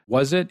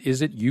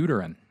 Is it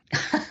uterine?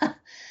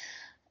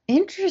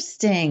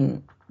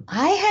 Interesting.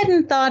 I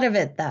hadn't thought of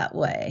it that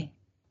way.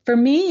 For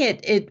me,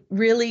 it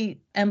really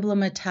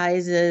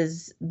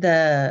emblematizes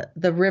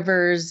the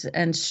rivers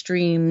and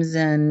streams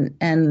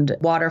and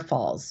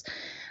waterfalls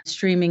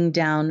streaming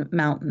down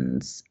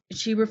mountains.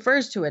 She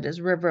refers to it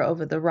as River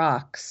Over the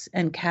Rocks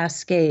and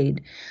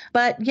Cascade.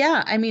 But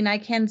yeah, I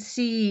can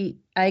see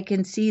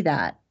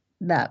that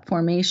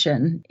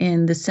formation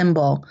in the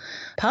symbol.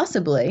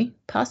 Possibly.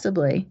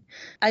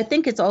 I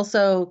think it's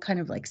also kind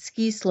of like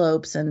ski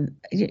slopes and,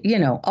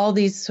 all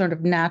these sort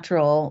of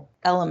natural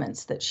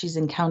elements that she's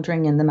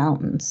encountering in the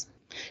mountains.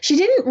 She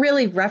didn't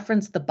really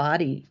reference the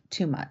body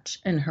too much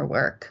in her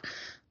work,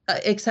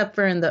 except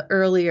for in the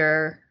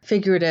earlier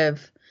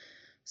figurative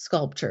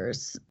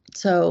sculptures.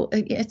 So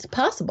it's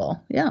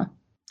possible. Yeah.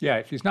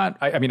 Yeah, she's not.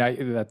 I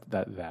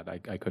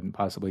couldn't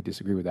possibly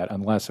disagree with that,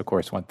 unless, of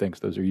course, one thinks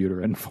those are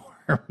uterine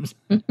forms.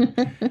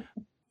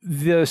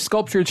 The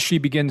sculptures she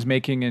begins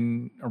making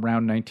in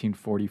around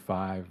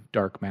 1945,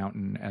 Dark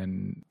Mountain,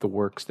 and the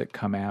works that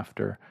come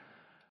after,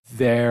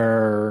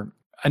 they're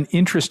an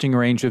interesting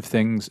range of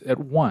things at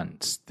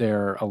once.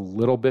 They're a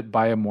little bit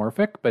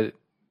biomorphic, but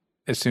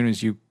as soon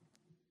as you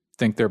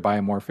think they're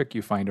biomorphic,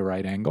 you find a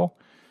right angle.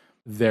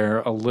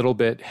 they're a little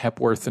bit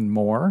Hepworth and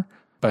more,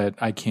 but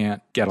I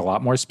can't get a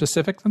lot more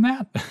specific than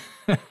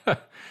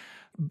that.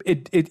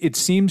 It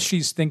seems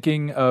she's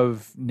thinking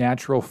of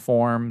natural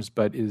forms,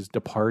 but is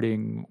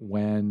departing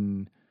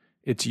when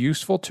it's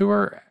useful to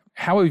her.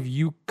 How have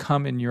you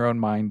come in your own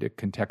mind to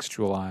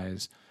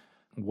contextualize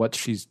what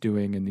she's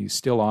doing in these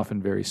still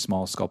often very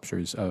small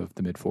sculptures of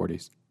the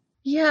mid-40s?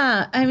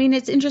 Yeah, I mean,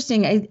 it's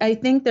interesting. I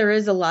think there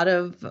is a lot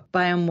of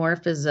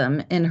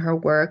biomorphism in her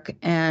work.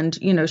 And,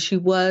 she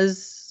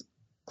was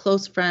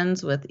close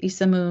friends with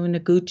Isamu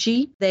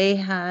Noguchi. They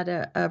had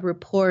a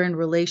rapport and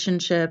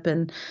relationship,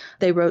 and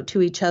they wrote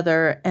to each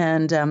other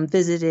and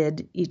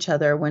visited each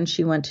other when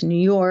she went to New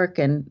York.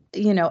 And,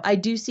 I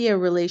do see a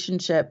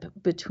relationship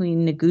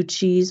between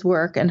Noguchi's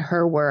work and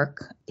her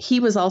work.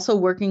 He was also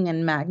working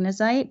in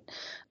magnesite,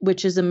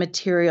 which is a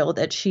material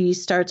that she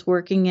starts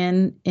working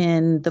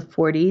in the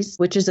 40s,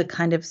 which is a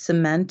kind of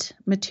cement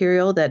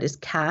material that is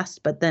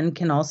cast, but then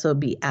can also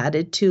be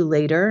added to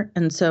later.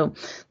 And so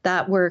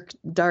that work,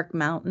 Dark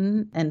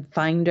Mountain and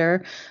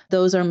Finder,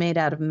 those are made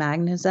out of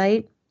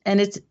magnesite. And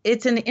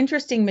it's an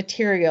interesting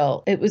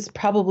material. It was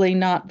probably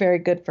not very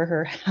good for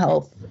her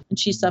health. And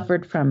she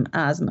suffered from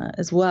asthma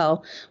as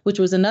well, which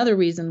was another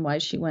reason why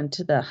she went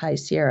to the High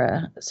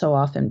Sierra so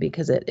often,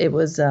 because it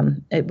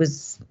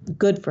was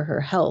good for her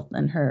health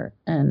and her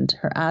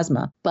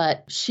asthma.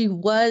 But she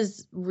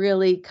was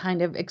really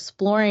kind of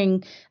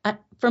exploring.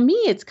 For me,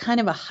 it's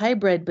kind of a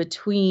hybrid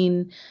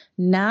between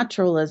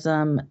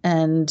naturalism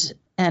and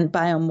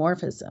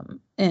biomorphism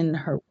in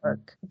her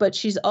work. But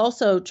she's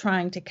also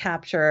trying to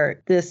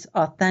capture this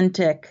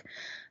authentic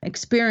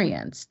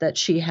experience that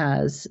she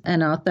has,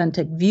 an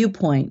authentic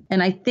viewpoint.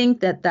 And I think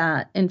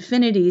that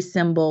infinity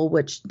symbol,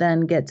 which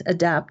then gets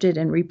adapted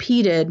and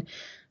repeated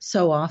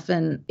so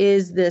often,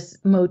 is this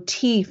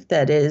motif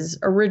that is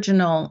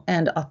original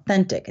and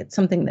authentic. It's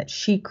something that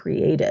she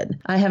created.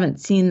 I haven't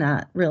seen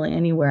that really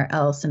anywhere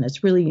else, and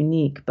it's really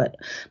unique. But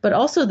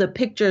also the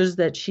pictures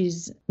that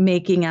she's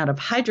making out of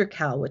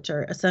hydrocal, which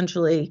are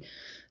essentially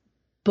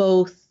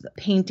both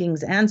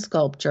paintings and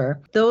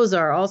sculpture, those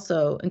are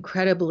also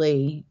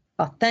incredibly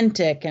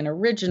authentic and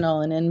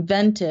original and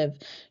inventive.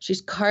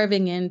 She's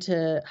carving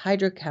into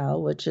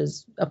hydrocal, which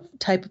is a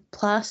type of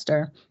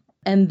plaster,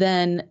 and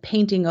then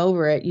painting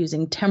over it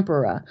using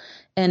tempera.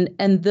 And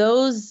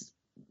those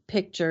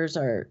pictures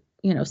are,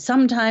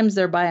 sometimes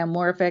they're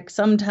biomorphic,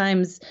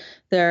 sometimes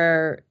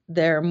they're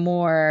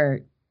more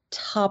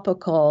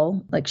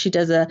topical. Like she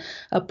does a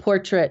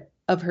portrait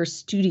of her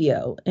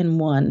studio in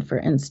one, for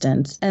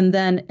instance. And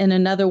then in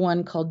another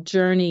one called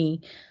Journey,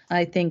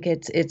 I think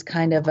it's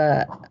kind of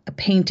a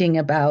painting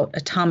about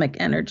atomic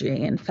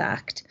energy, in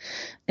fact.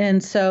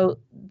 And so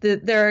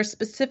there are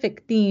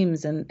specific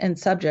themes and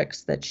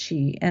subjects that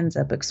she ends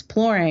up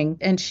exploring,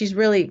 and she's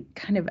really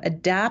kind of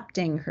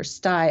adapting her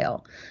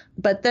style.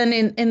 But then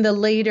in the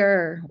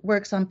later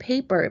works on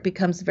paper, it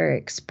becomes very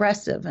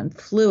expressive and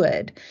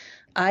fluid.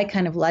 I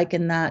kind of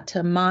liken that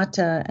to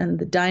Mata and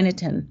the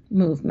Dinatin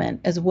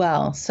movement as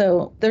well.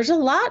 So there's a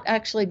lot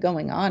actually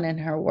going on in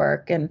her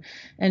work, and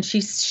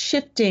she's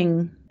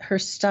shifting her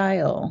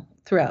style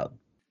throughout.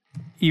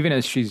 Even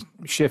as she's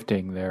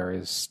shifting, there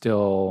is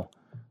still,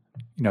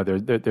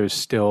 there's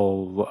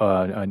still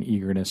an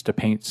eagerness to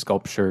paint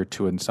sculpture,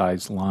 to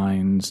incise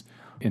lines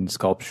in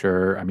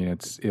sculpture. I mean,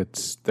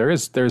 there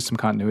is some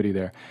continuity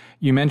there.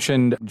 You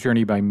mentioned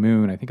Journey by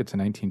Moon. I think it's a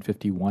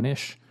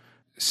 1951-ish.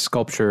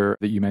 Sculpture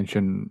that you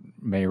mentioned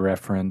may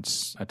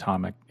reference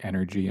atomic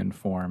energy and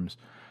forms.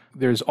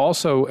 There's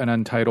also an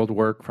untitled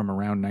work from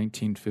around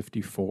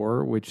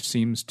 1954, which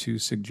seems to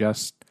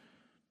suggest,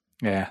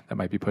 that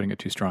might be putting it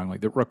too strongly,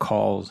 that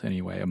recalls,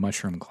 anyway, a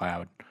mushroom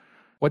cloud.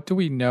 What do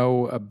we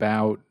know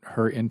about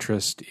her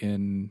interest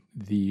in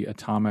the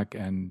atomic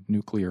and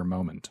nuclear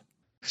moment?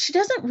 She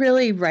doesn't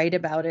really write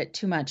about it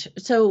too much.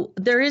 So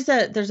there's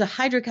a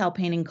hydrocal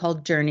painting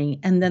called Journey,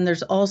 and then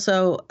there's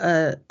also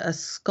a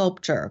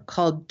sculpture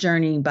called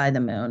Journey by the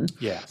Moon.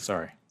 Yeah,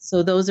 sorry.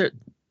 So those are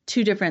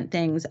two different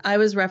things. I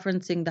was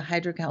referencing the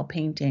hydrocal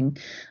painting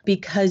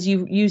because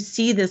you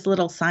see this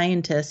little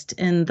scientist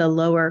in the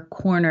lower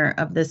corner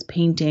of this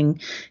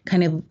painting,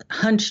 kind of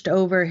hunched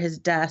over his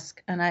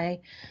desk, and I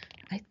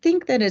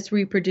think that it's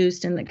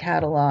reproduced in the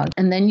catalog.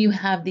 And then you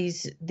have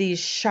these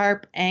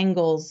sharp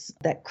angles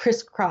that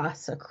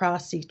crisscross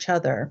across each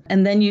other.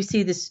 And then you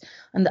see this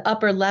on the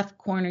upper left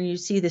corner, you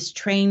see this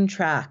train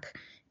track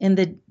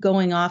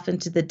going off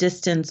into the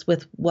distance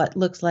with what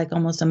looks like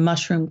almost a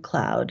mushroom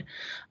cloud.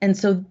 And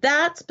so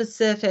that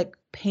specific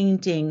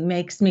painting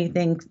makes me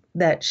think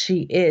that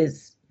she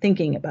is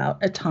thinking about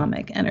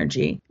atomic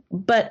energy.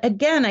 But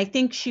again, I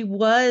think she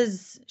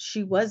was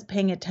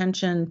paying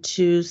attention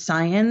to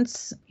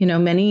science.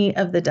 Many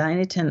of the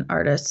Dinatin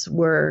artists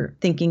were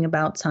thinking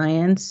about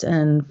science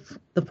and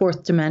the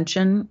fourth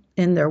dimension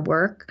in their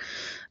work.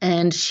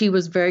 And she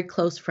was very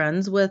close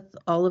friends with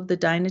all of the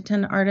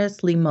Dinatin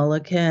artists, Lee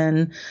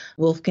Mulliken,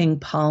 Wolfgang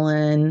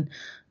Paulin,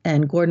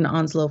 and Gordon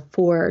Onslow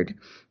Ford.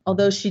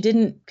 Although she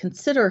didn't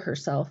consider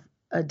herself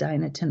a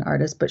Dinatin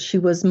artist, but she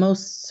was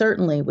most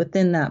certainly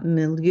within that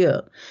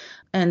milieu.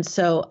 And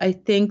so I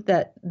think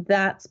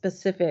that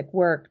specific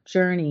work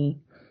journey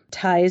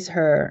ties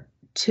her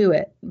to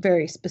it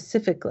very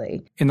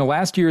specifically. In the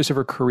last years of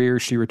her career,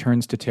 she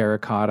returns to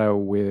terracotta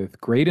with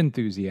great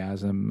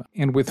enthusiasm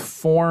and with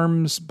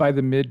forms by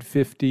the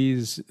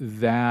mid-50s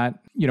that,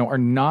 are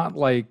not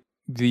like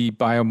the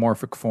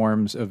biomorphic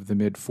forms of the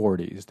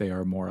mid-40s. They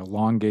are more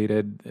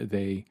elongated.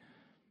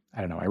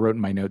 I wrote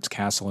in my notes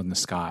castle in the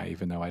sky,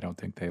 even though I don't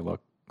think they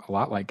look a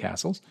lot like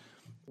castles.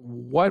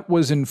 What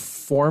was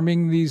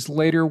informing these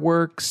later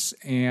works,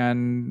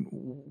 and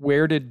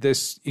where did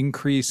this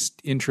increased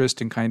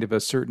interest in kind of a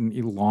certain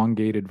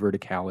elongated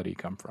verticality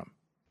come from?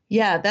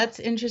 Yeah,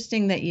 that's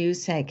interesting that you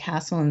say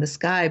castle in the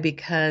sky,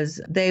 because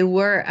they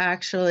were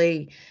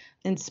actually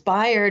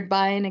inspired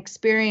by an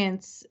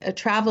experience, a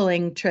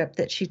traveling trip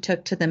that she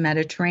took to the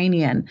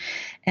Mediterranean.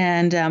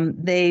 And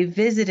they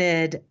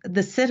visited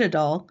the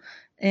Citadel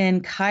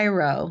in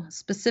Cairo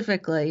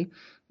specifically.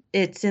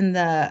 It's in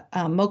the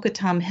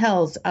Mokattam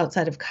Hills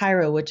outside of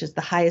Cairo, which is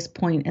the highest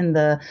point in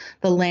the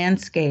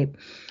landscape.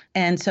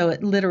 And so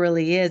it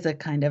literally is a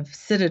kind of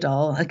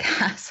citadel, a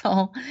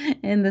castle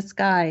in the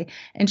sky.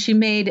 And she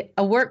made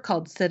a work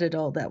called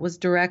Citadel that was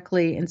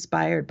directly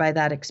inspired by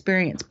that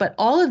experience. But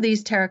all of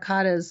these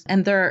terracottas,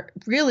 and they're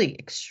really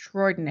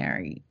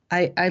extraordinary.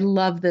 I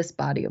love this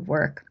body of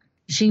work.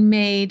 She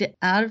made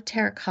out of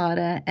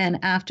terracotta, and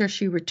after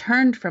she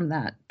returned from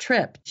that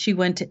trip, she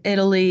went to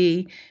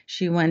Italy,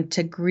 she went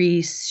to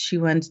Greece, she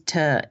went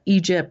to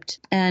Egypt,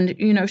 and,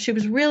 she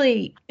was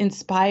really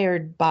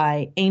inspired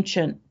by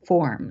ancient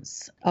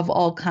forms of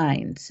all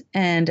kinds.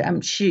 And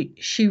she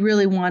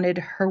really wanted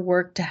her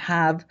work to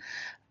have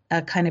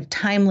a kind of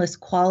timeless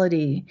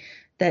quality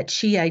that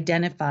she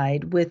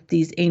identified with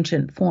these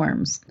ancient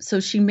forms. So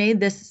she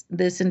made this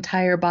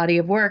entire body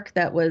of work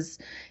that was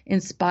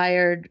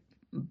inspired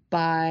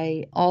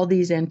by all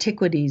these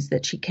antiquities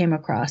that she came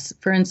across.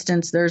 For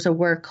instance, there's a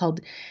work called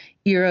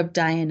Ear of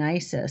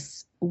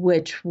Dionysus,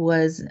 which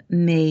was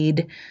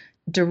made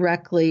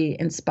directly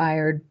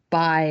inspired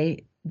by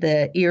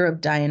the Ear of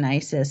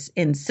Dionysus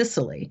in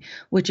Sicily,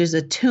 which is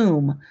a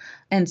tomb.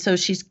 And so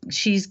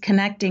she's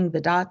connecting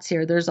the dots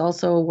here. There's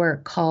also a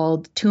work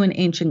called To an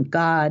Ancient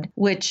God,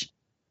 which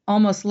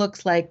almost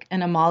looks like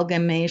an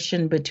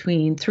amalgamation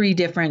between three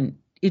different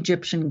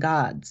Egyptian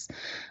gods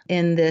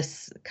in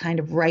this kind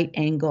of right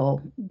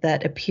angle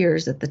that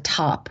appears at the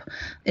top.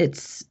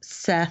 It's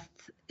Seth,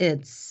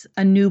 it's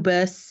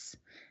Anubis,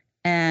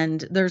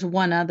 and there's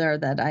one other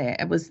that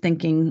I was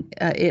thinking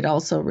it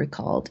also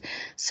recalled.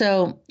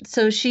 So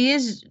she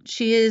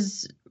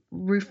is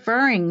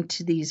referring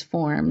to these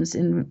forms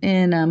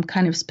in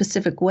kind of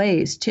specific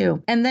ways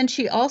too. And then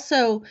she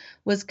also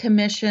was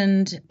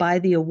commissioned by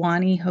the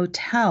Ahwahnee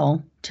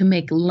Hotel to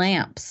make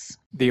lamps.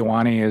 The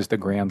Ahwahnee is the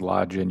Grand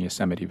Lodge in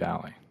Yosemite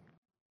Valley.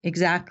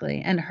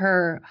 Exactly. And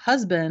her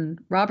husband,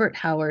 Robert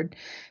Howard,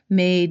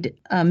 made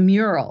a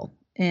mural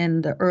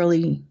in the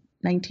early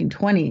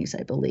 1920s,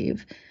 I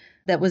believe,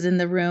 that was in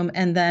the room.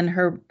 And then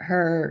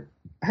her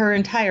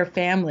entire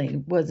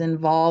family was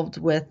involved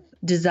with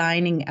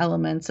designing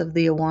elements of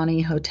the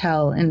Ahwahnee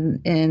Hotel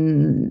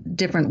in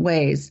different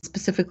ways,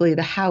 specifically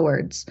the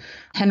Howards.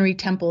 Henry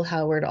Temple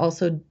Howard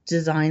also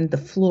designed the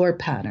floor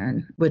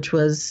pattern, which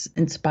was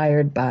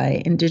inspired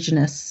by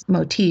indigenous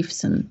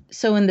motifs. And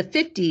so in the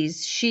 50s,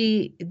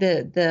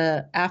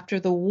 after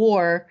the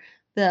war,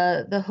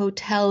 the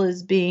hotel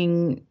is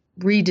being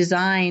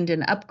redesigned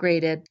and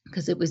upgraded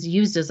because it was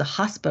used as a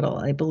hospital,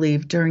 I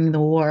believe, during the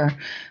war.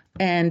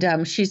 And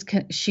she's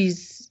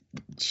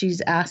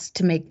asked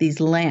to make these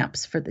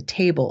lamps for the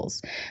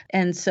tables.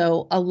 And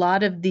so a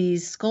lot of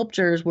these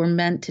sculptures were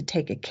meant to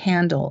take a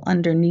candle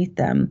underneath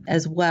them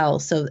as well.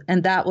 So,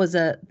 and that was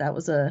a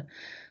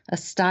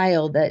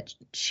style that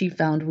she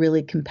found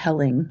really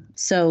compelling.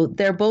 So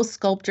they're both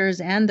sculptures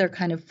and they're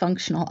kind of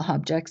functional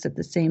objects at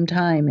the same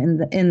time,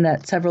 in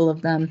that several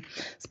of them,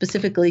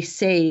 specifically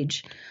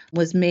sage,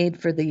 was made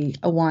for the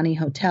Ahwahnee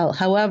Hotel.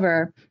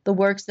 However, the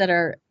works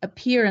that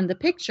appear in the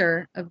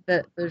picture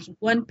there's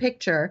one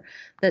picture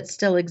that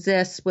still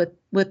exists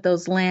with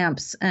those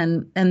lamps,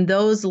 and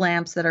those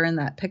lamps that are in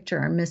that picture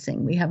are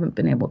missing. We haven't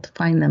been able to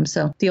find them.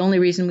 So the only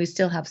reason we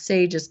still have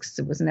sage is because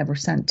it was never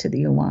sent to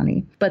the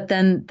Ahwahnee. But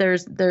then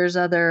there's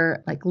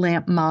other like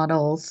lamp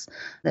models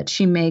that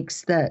she makes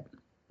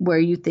where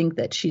you think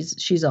that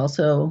she's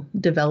also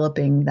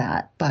developing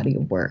that body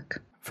of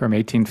work. From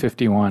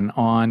 1851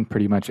 on,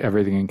 pretty much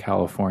everything in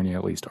California,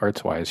 at least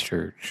arts-wise,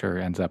 sure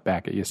ends up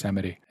back at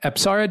Yosemite.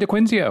 Apsara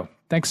DiQuinzio,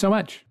 thanks so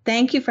much.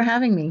 Thank you for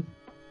having me.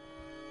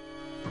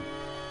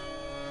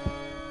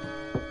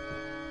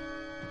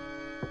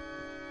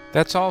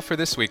 That's all for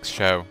this week's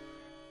show.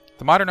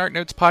 The Modern Art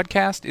Notes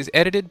podcast is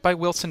edited by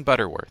Wilson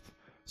Butterworth.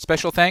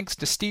 Special thanks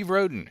to Steve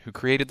Roden, who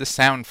created the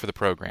sound for the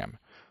program.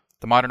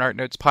 The Modern Art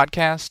Notes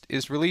podcast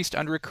is released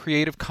under a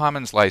Creative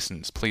Commons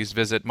license. Please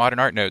visit Modern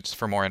Art Notes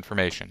for more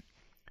information.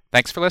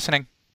 Thanks for listening.